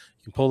laces,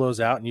 you can pull those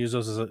out and use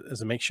those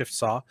as a makeshift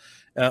saw.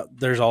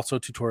 There's also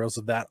tutorials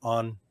of that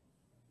on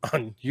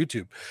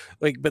YouTube.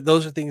 But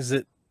those are things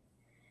that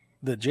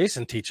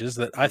Jason teaches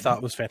that I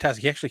thought was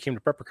fantastic. He actually came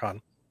to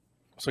PrepperCon,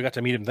 so I got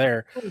to meet him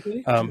there.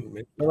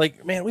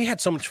 But man, we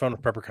had so much fun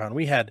with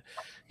PrepperCon.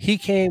 He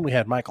came, we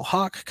had Michael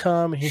Hawk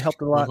come, he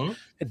helped a lot.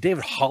 And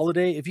David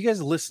Holliday, if you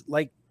guys list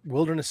like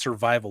wilderness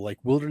survival, like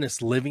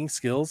wilderness living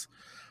skills,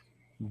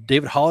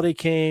 David Holliday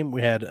came.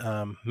 We had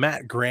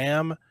Matt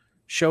Graham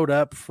showed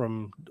up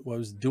from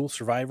Dual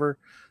Survivor.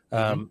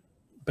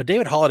 But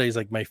David Holliday is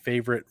like my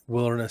favorite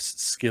wilderness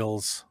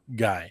skills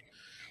guy,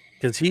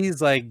 because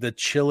he's like the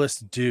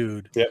chillest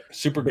dude. Yep,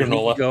 super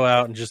granola. Go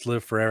out and just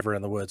live forever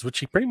in the woods, which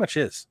he pretty much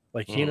is.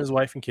 Like he and his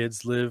wife and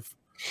kids live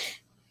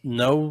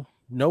no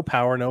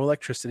power, no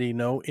electricity,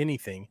 no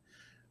anything,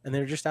 and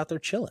they're just out there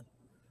chilling.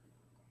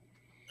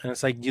 And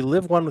it's like you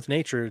live one with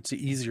nature; it's an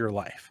easier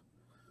life.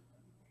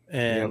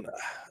 And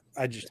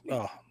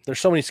there's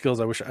so many skills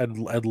I wish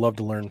I'd love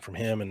to learn from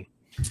him and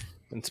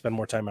spend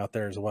more time out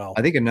there as well.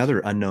 I think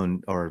another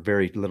unknown or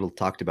very little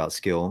talked about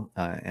skill,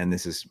 and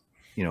this is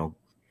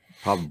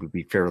probably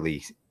be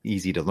fairly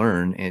easy to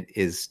learn, it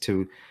is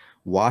to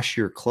wash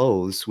your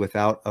clothes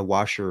without a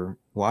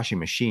washing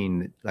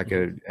machine, like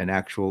to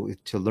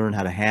learn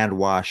how to hand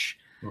wash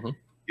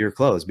your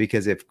clothes.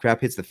 Because if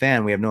crap hits the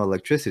fan, we have no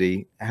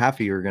electricity, half of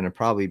you are going to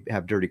probably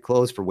have dirty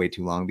clothes for way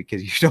too long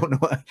because you don't know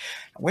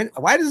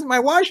why doesn't my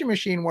washing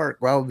machine work?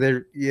 Well,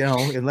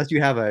 unless you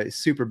have a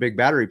super big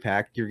battery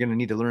pack, you're going to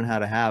need to learn how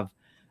to have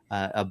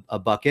a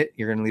bucket.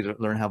 You're going to need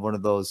to learn how to have one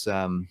of those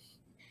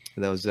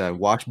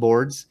wash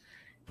boards.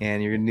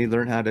 And you're going to need to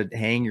learn how to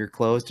hang your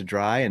clothes to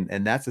dry.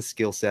 And that's a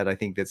skill set, I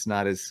think, that's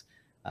not as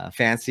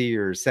fancy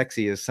or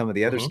sexy as some of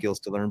the other skills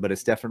to learn, but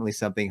it's definitely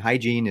something.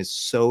 Hygiene is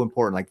so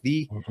important. Like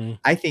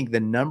I think the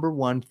number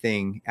one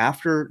thing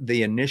after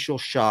the initial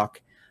shock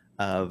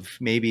of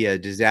maybe a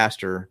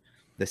disaster,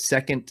 the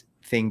second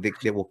thing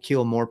that will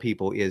kill more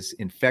people is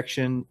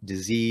infection,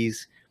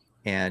 disease,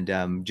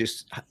 and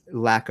just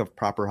lack of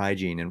proper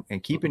hygiene.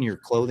 And keeping your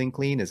clothing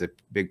clean is a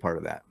big part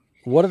of that.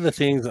 One of the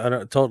things, I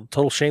don't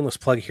total shameless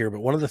plug here, but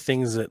one of the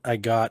things that I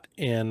got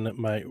in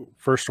my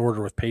first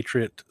order with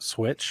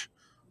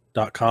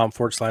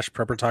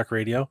patriotswitch.com/Prepper Talk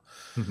Radio,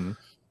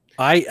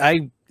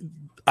 I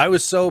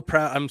was so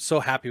proud. I'm so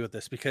happy with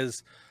this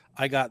because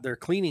I got their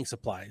cleaning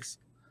supplies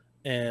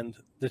and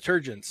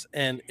detergents,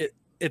 and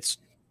it's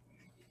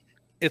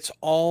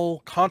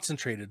all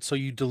concentrated, so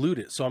you dilute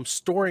it. So I'm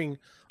storing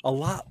a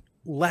lot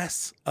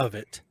less of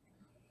it.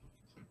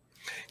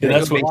 And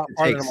that's what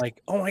I'm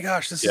like, oh my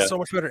gosh, this is so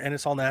much better, and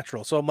it's all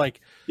natural. So I'm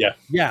like,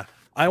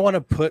 I want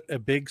to put a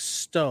big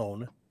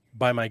stone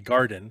by my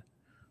garden,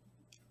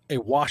 a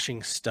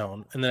washing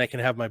stone, and then I can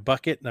have my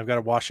bucket, and I've got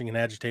a washing and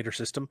agitator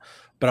system.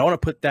 But I want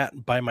to put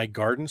that by my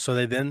garden so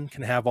they then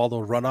can have all the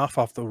runoff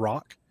off the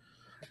rock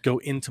go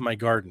into my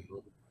garden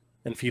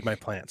and feed my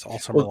plants all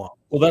summer long.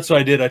 Well, that's what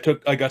I did.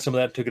 I got some of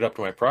that, took it up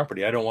to my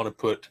property. I don't want to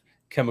put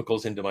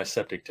chemicals into my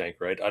septic tank,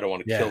 right? I don't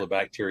want to kill the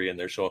bacteria in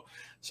there. So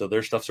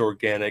their stuff's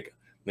organic.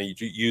 I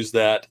use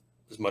that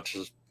as much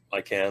as I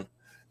can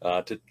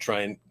to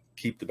try and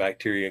keep the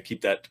bacteria,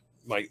 keep that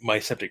my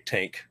septic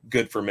tank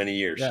good for many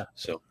years. Yeah.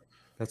 So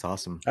that's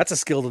awesome. That's a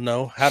skill to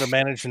know, how to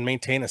manage and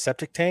maintain a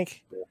septic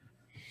tank.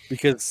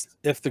 Because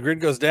if the grid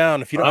goes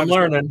down, if you don't have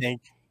a septic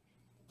tank,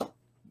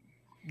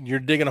 you're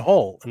digging a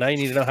hole, and now you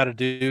need to know how to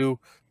do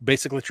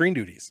basic latrine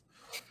duties.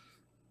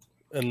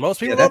 And most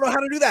people don't know how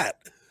to do that.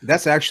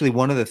 That's actually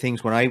one of the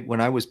things when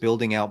I was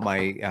building out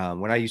my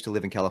when I used to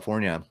live in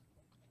California,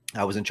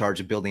 I was in charge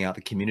of building out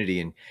the community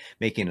and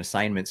making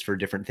assignments for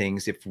different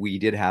things if we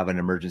did have an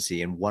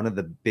emergency. And one of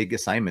the big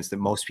assignments that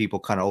most people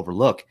kind of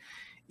overlook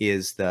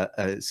is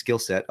the skill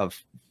set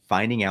of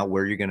finding out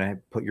where you're going to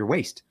put your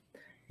waste.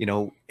 You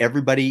know,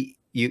 everybody,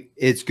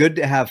 it's good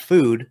to have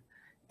food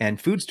and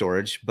food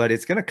storage, but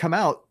it's going to come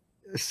out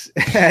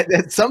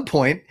at some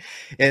point,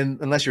 and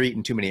unless you're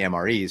eating too many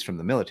MREs from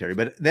the military.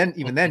 But then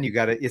even then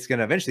it's going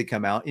to eventually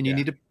come out, and you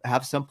need to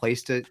have some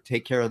place to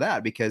take care of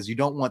that, because you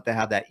don't want to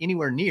have that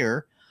anywhere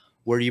near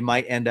where you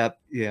might end up,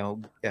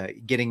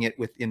 getting it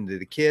into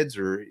the kids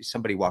or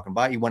somebody walking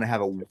by. You want to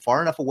have it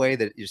far enough away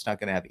that you're just not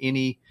going to have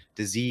any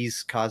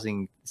disease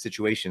causing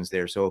situations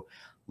there. So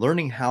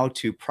learning how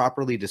to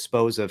properly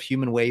dispose of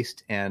human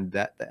waste and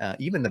that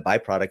even the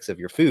byproducts of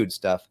your food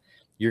stuff,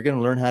 you're going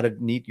to learn how to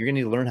need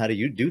to learn how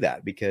to do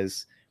that,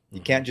 because you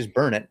can't just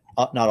burn it,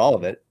 not all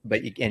of it,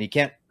 but you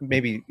can't,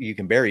 maybe you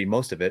can bury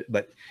most of it,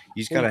 but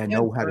you just got to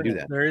know how to do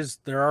that.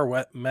 There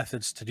are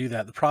methods to do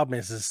that. The problem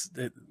is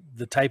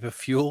the type of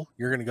fuel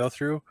you're going to go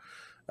through,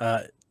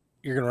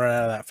 you're going to run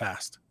out of that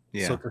fast.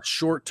 Yeah. So it's a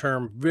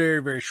short-term,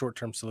 very, very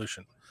short-term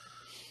solution.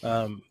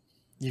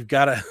 You've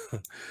got to,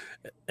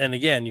 and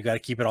again, you got to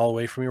keep it all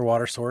away from your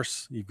water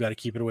source. You've got to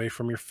keep it away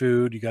from your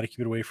food. You got to keep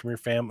it away from your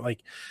family.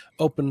 Like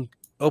open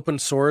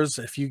sores,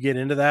 if you get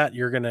into that,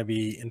 you're going to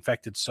be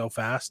infected so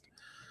fast.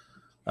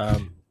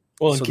 And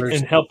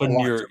helping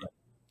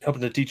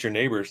to teach your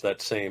neighbors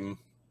that same,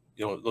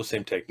 those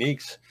same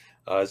techniques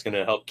is going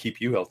to help keep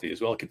you healthy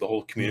as well, keep the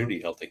whole community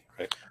healthy,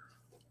 right?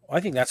 I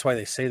think that's why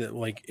they say that,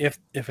 like, if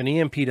an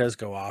EMP does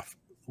go off,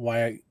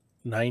 why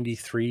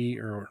 93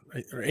 or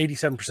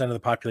 87% of the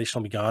population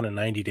will be gone in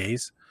 90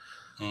 days.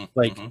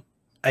 Like,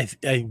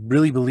 I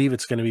really believe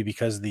it's going to be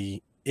because of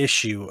the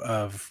issue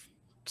of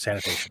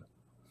sanitation.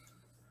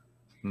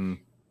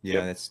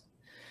 That's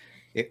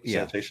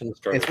sanitation.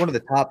 It's one of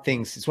the top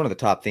things. It's one of the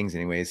top things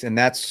anyways. And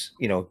that's,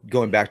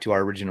 going back to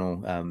our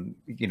original,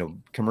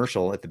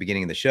 commercial at the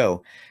beginning of the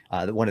show,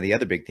 one of the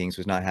other big things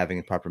was not having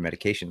the proper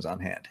medications on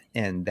hand.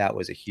 And that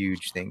was a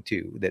huge thing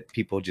too, that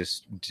people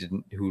just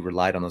who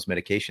relied on those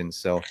medications.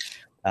 So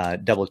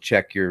double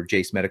check your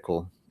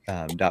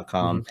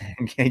jacemedical.com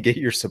and get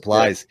your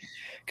supplies,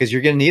 because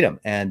you're going to need them.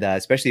 And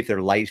especially if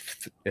they're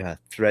life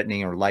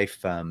threatening or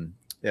life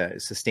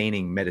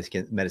sustaining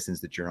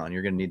medicines that you're on,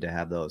 you're going to need to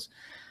have those.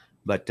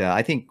 But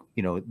I think,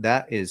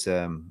 that is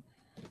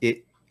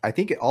it. I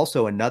think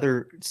also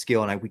another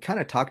skill, and we kind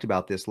of talked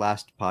about this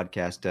last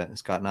podcast,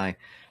 Scott and I,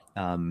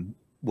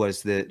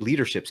 was the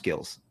leadership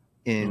skills.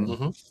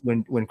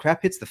 When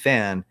crap hits the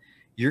fan,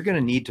 you're going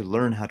to need to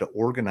learn how to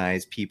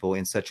organize people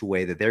in such a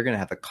way that they're going to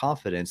have the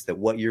confidence that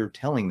what you're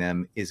telling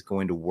them is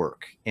going to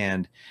work,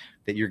 and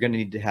that you're going to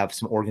need to have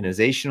some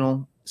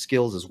organizational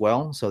skills as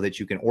well, so that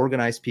you can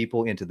organize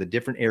people into the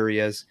different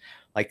areas.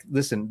 Like,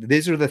 listen,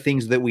 these are the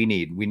things that we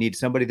need. We need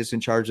somebody that's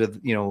in charge of,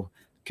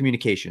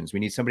 communications. We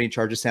need somebody in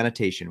charge of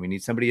sanitation. We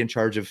need somebody in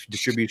charge of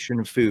distribution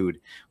of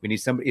food. We need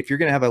somebody, if you're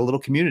going to have a little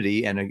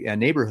community and a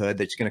neighborhood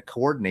that's going to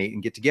coordinate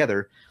and get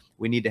together,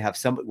 we need to have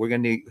we're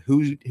going to need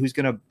who's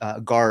going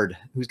to guard,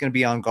 who's going to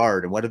be on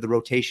guard, and what are the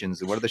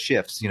rotations and what are the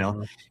shifts,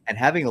 and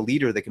having a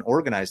leader that can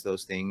organize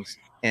those things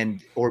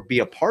or be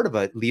a part of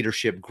a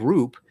leadership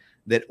group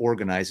that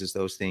organizes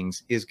those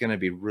things is going to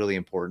be really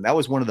important.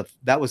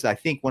 That was I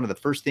think one of the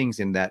first things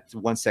in that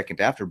 1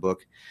 Second After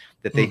book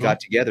that they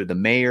got together, the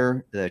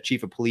mayor, the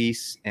chief of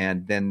police,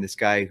 and then this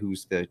guy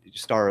who's the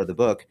star of the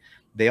book.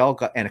 They all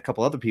got, and a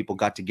couple other people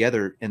got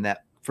together in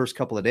that first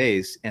couple of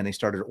days, and they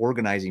started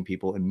organizing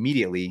people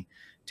immediately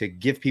to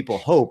give people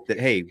hope that,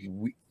 hey,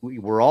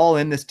 we're all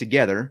in this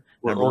together.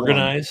 We're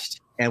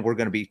organized, and we're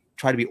going to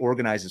try to be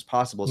organized as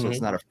possible, so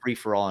it's not a free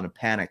for all and a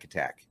panic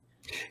attack.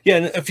 Yeah,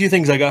 and a few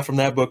things I got from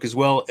that book as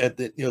well,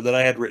 that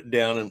I had written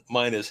down, and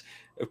mine is,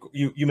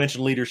 you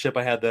mentioned leadership.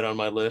 I had that on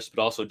my list,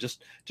 but also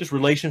just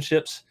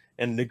relationships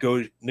and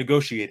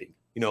negotiating.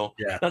 Not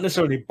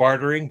necessarily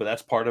bartering, but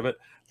that's part of it.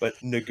 But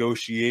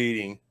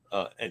negotiating,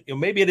 and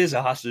maybe it is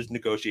a hostage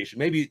negotiation.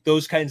 Maybe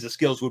those kinds of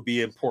skills would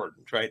be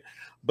important, right?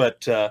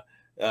 But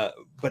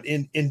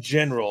in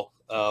general,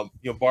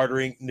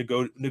 bartering,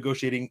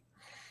 negotiating,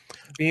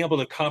 being able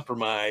to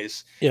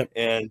compromise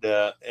and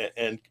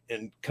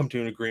come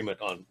to an agreement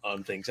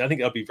on things. I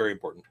think that'll be very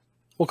important.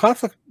 Well,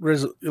 conflict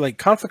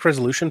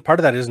resolution, part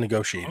of that is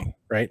negotiating,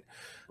 right?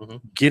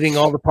 Getting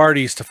all the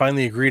parties to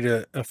finally agree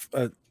to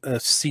a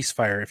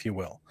ceasefire, if you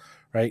will,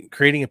 right?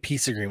 Creating a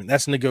peace agreement.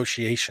 That's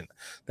negotiation.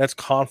 That's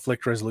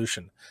conflict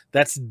resolution.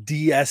 That's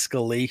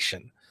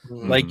de-escalation.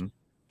 Like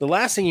the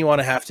last thing you want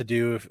to have to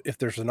do if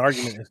there's an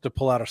argument is to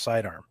pull out a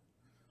sidearm,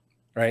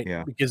 right?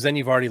 Yeah. Because then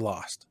you've already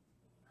lost.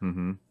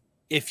 Mm-hmm.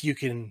 If you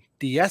can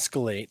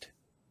de-escalate,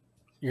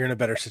 you're in a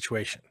better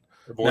situation.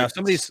 Avoid Now, if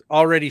somebody's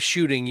already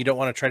shooting, you don't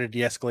want to try to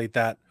de-escalate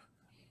that.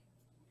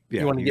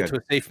 Yeah, you want to get to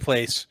a safe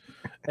place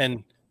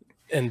and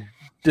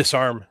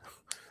disarm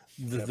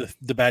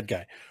the bad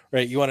guy,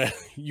 right? You want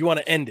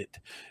to end it.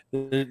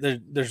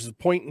 There's a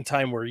point in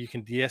time where you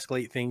can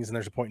de-escalate things, and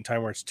there's a point in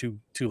time where it's too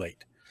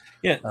late.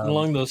 Yeah,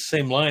 along those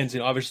same lines,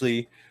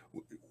 obviously,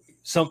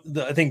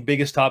 I think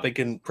biggest topic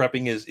in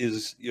prepping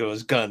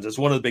is guns. It's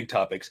one of the big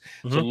topics.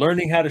 So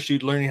learning how to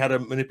shoot, learning how to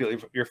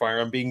manipulate your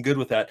firearm, being good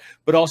with that.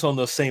 But also on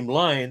those same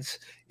lines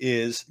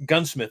is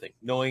gunsmithing,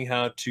 knowing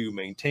how to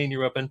maintain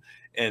your weapon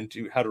and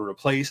how to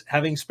replace,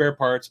 having spare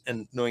parts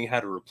and knowing how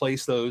to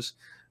replace those.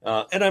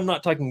 And I'm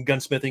not talking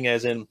gunsmithing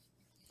as in,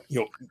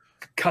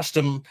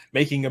 custom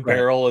making a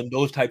barrel and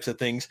those types of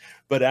things,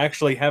 but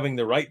actually having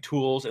the right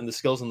tools and the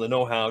skills and the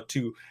know-how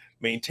to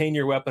maintain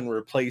your weapon,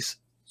 replace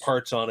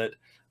parts on it,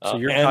 so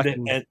you're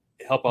and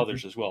help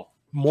others as well.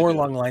 More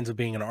along the lines of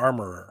being an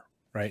armorer,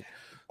 right?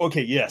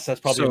 Okay, yes, that's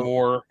probably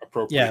more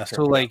appropriate. Yeah,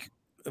 so like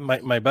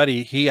my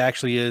buddy, he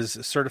actually is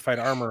a certified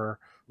armorer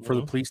for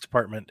the police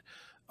department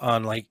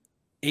on like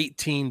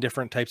 18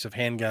 different types of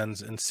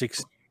handguns and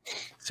six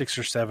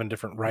or seven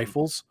different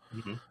rifles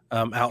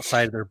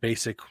outside of their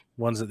basic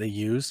ones that they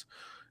use.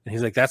 And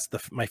he's like, that's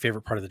my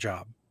favorite part of the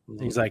job.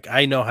 He's like,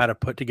 I know how to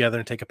put together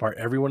and take apart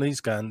every one of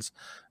these guns,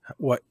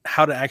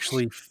 how to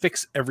actually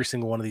fix every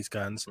single one of these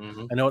guns.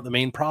 I know what the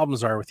main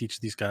problems are with each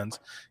of these guns.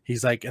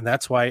 He's like, and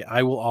that's why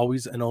I will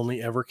always and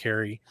only ever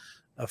carry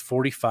a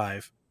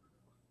 45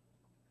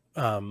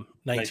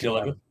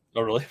 1911.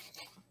 Oh, really?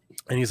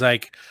 And he's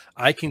like,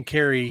 I can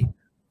carry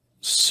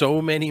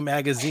so many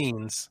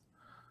magazines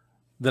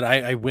that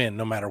I win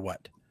no matter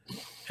what.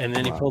 And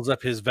then he pulls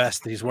up his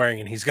vest that he's wearing,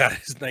 and he's got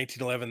his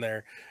 1911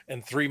 there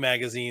and 3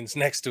 magazines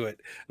next to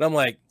it. And I'm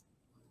like,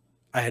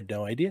 I had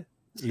no idea.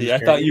 Yeah, I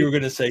thought you were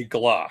going to say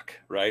Glock,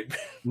 right?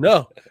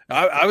 No,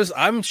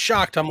 I'm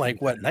shocked. I'm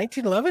like, what,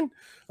 1911?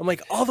 I'm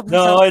like, all the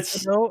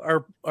people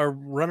are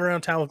running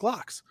around town with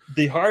Glocks.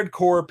 The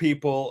hardcore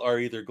people are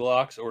either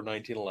Glocks or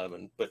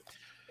 1911. But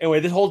anyway,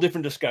 this whole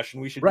different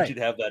discussion. We should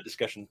have that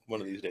discussion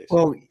one of these days.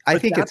 Well, I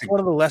think that's one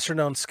of the lesser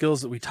known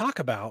skills that we talk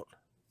about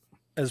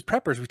as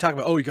preppers. We talk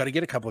about, you got to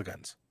get a couple of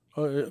guns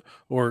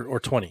or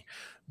 20,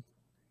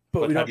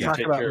 but we don't talk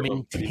about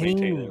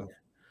maintaining,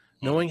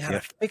 knowing how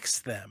to fix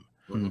them.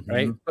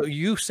 Right. But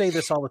you say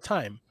this all the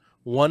time.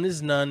 1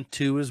 is none,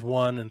 2 is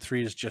 1, and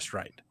 3 is just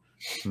right.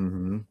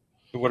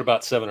 What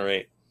about 7 or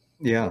 8?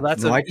 well, Yeah,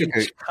 that's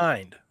each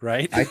kind,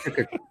 right?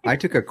 I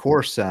took a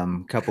course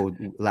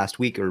last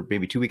week or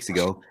maybe 2 weeks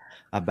ago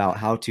about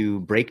how to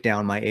break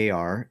down my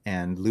AR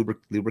and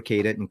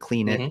lubricate it and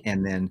clean it,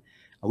 and then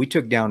we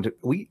took down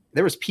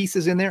there was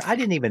pieces in there I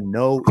didn't even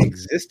know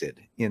existed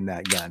in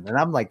that gun, and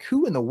I'm like,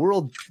 who in the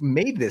world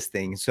made this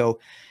thing? So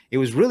it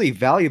was really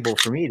valuable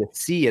for me to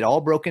see it all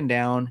broken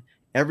down,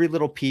 every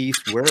little piece,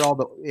 where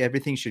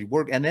everything should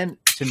work, and then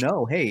to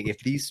know, hey, if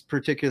these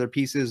particular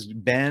pieces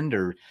bend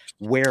or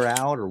wear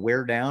out or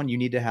wear down, you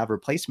need to have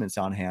replacements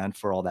on hand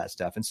for all that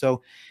stuff. And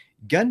so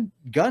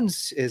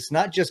guns is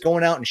not just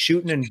going out and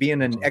shooting and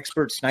being an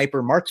expert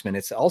sniper marksman.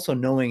 It's also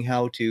knowing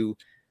how to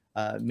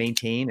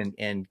maintain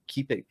and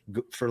keep it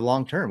for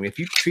long term. If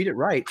you treat it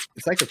right,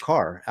 it's like a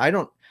car.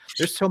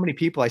 There's so many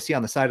people I see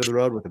on the side of the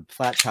road with a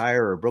flat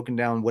tire or broken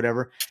down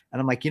whatever, and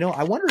I'm like,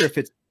 I wonder if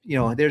it's,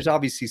 there's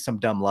obviously some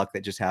dumb luck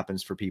that just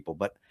happens for people,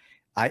 but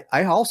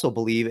I also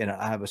believe, and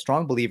I have a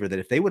strong believer, that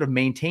if they would have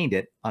maintained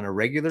it on a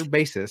regular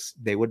basis,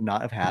 they would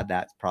not have had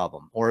that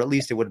problem, or at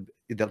least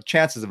the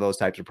chances of those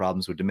types of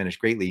problems would diminish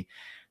greatly.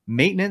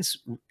 Maintenance,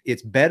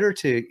 it's better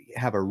to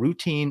have a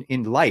routine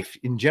in life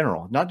in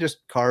general, not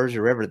just cars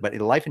or whatever, but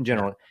in life in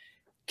general,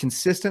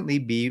 consistently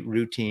be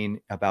routine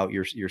about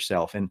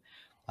yourself. And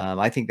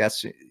I think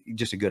that's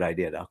just a good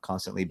idea to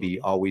constantly be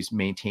always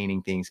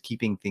maintaining things,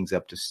 keeping things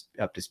up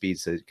to speed,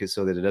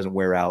 so that it doesn't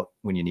wear out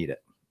when you need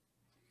it.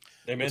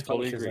 Amen.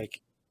 Totally agree. Like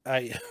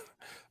I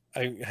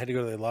had to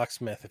go to the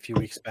locksmith a few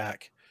weeks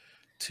back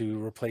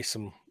to replace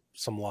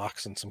some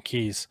locks and some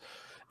keys.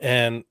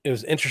 And it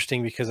was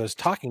interesting because I was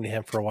talking to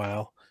him for a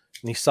while,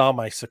 and he saw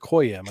my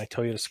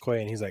Toyota Sequoia,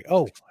 and he's like,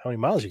 "Oh, how many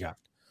miles you got?"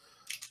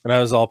 And I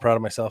was all proud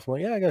of myself. I'm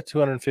like, "Yeah, I got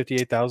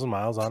 258,000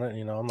 miles on it."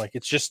 I'm like,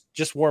 "It's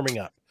just warming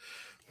up."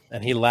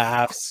 And he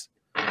laughs,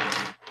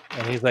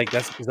 and he's like,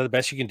 is that the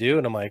best you can do?"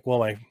 And I'm like, "Well,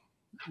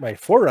 my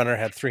 4Runner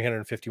had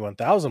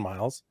 351,000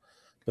 miles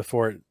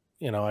before it,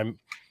 I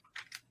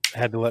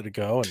had to let it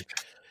go."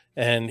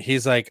 And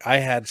he's like, "I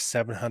had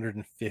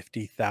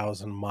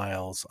 750,000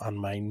 miles on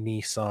my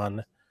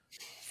Nissan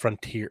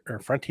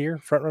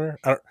Frontrunner.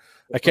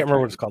 I can't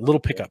remember what it's called. Little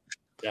pickup."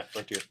 Yeah,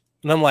 Frontier.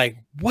 And I'm like,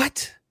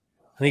 "What?"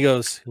 And he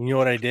goes, "You know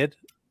what I did?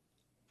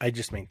 I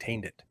just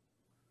maintained it."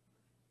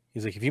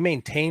 He's like, "If you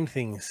maintain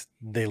things,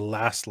 they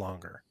last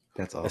longer."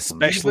 That's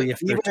awesome. Especially if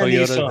they're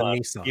Toyotas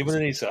and Nissans. Even a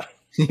Nissan.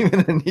 Even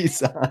a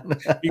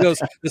Nissan. He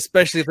goes,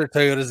 especially if they're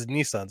Toyotas and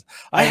Nissans.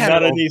 I'm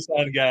not a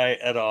Nissan guy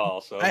at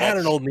all. So I had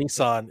an old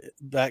Nissan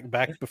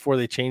back before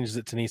they changed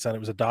it to Nissan. It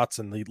was a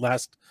Datsun, the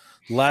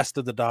last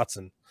of the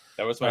Datsun.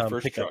 That was my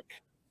first pickup. truck.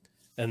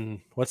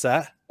 And what's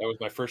that? That was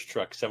my first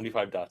truck,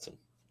 75 Datsun.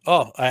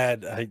 Oh,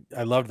 I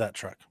loved that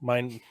truck.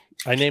 Mine,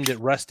 I named it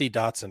Rusty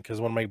Datsun because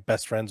one of my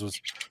best friends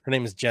her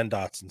name is Jen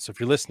Datsun. So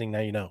if you're listening now,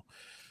 you know.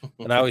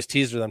 And I always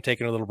teased her that I'm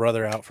taking her little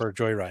brother out for a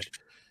joyride.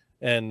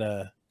 And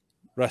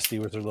Rusty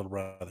was her little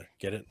brother.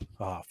 Get it?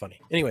 Ah,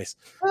 funny. Anyways,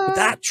 but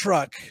that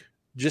truck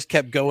just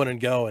kept going and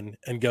going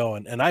and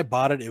going. And I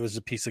bought it. It was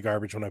a piece of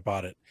garbage when I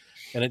bought it.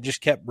 And it just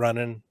kept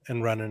running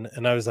and running.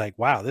 And I was like,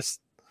 wow, this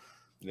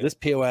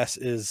POS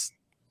is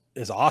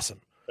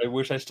awesome. I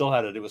wish I still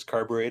had it. It was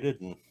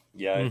carbureted, and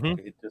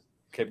it just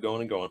kept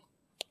going and going.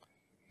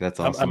 That's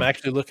awesome. I'm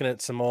actually looking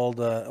at some old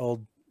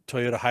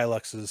Toyota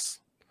Hiluxes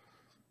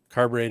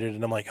carbureted,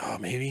 and I'm like, oh,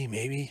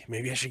 maybe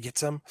I should get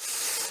some.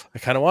 I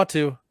kind of want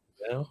to.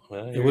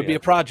 Well, it would be a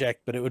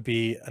project, but it would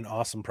be an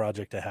awesome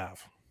project to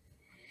have.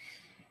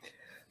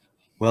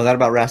 Well, that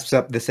about wraps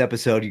up this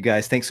episode, you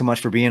guys. Thanks so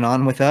much for being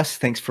on with us.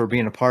 Thanks for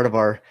being a part of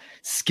our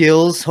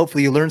skills.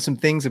 Hopefully you learned some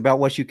things about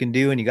what you can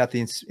do, and you got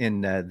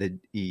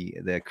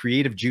the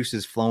creative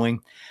juices flowing.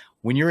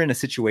 When you're in a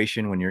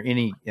situation, when you're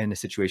in a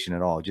situation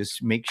at all,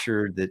 just make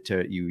sure that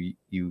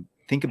you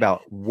think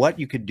about what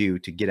you could do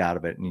to get out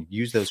of it and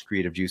use those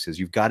creative juices.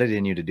 You've got it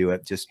in you to do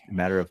it. Just a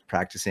matter of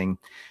practicing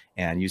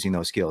and using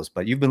those skills.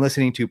 But you've been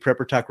listening to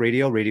Prepper Talk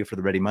Radio, radio for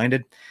the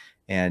ready-minded.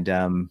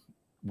 And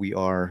we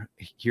are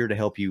here to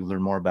help you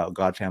learn more about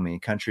God, family,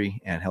 and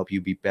country and help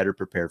you be better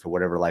prepared for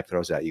whatever life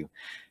throws at you.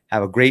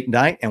 Have a great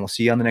night, and we'll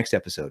see you on the next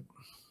episode.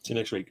 See you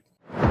next week.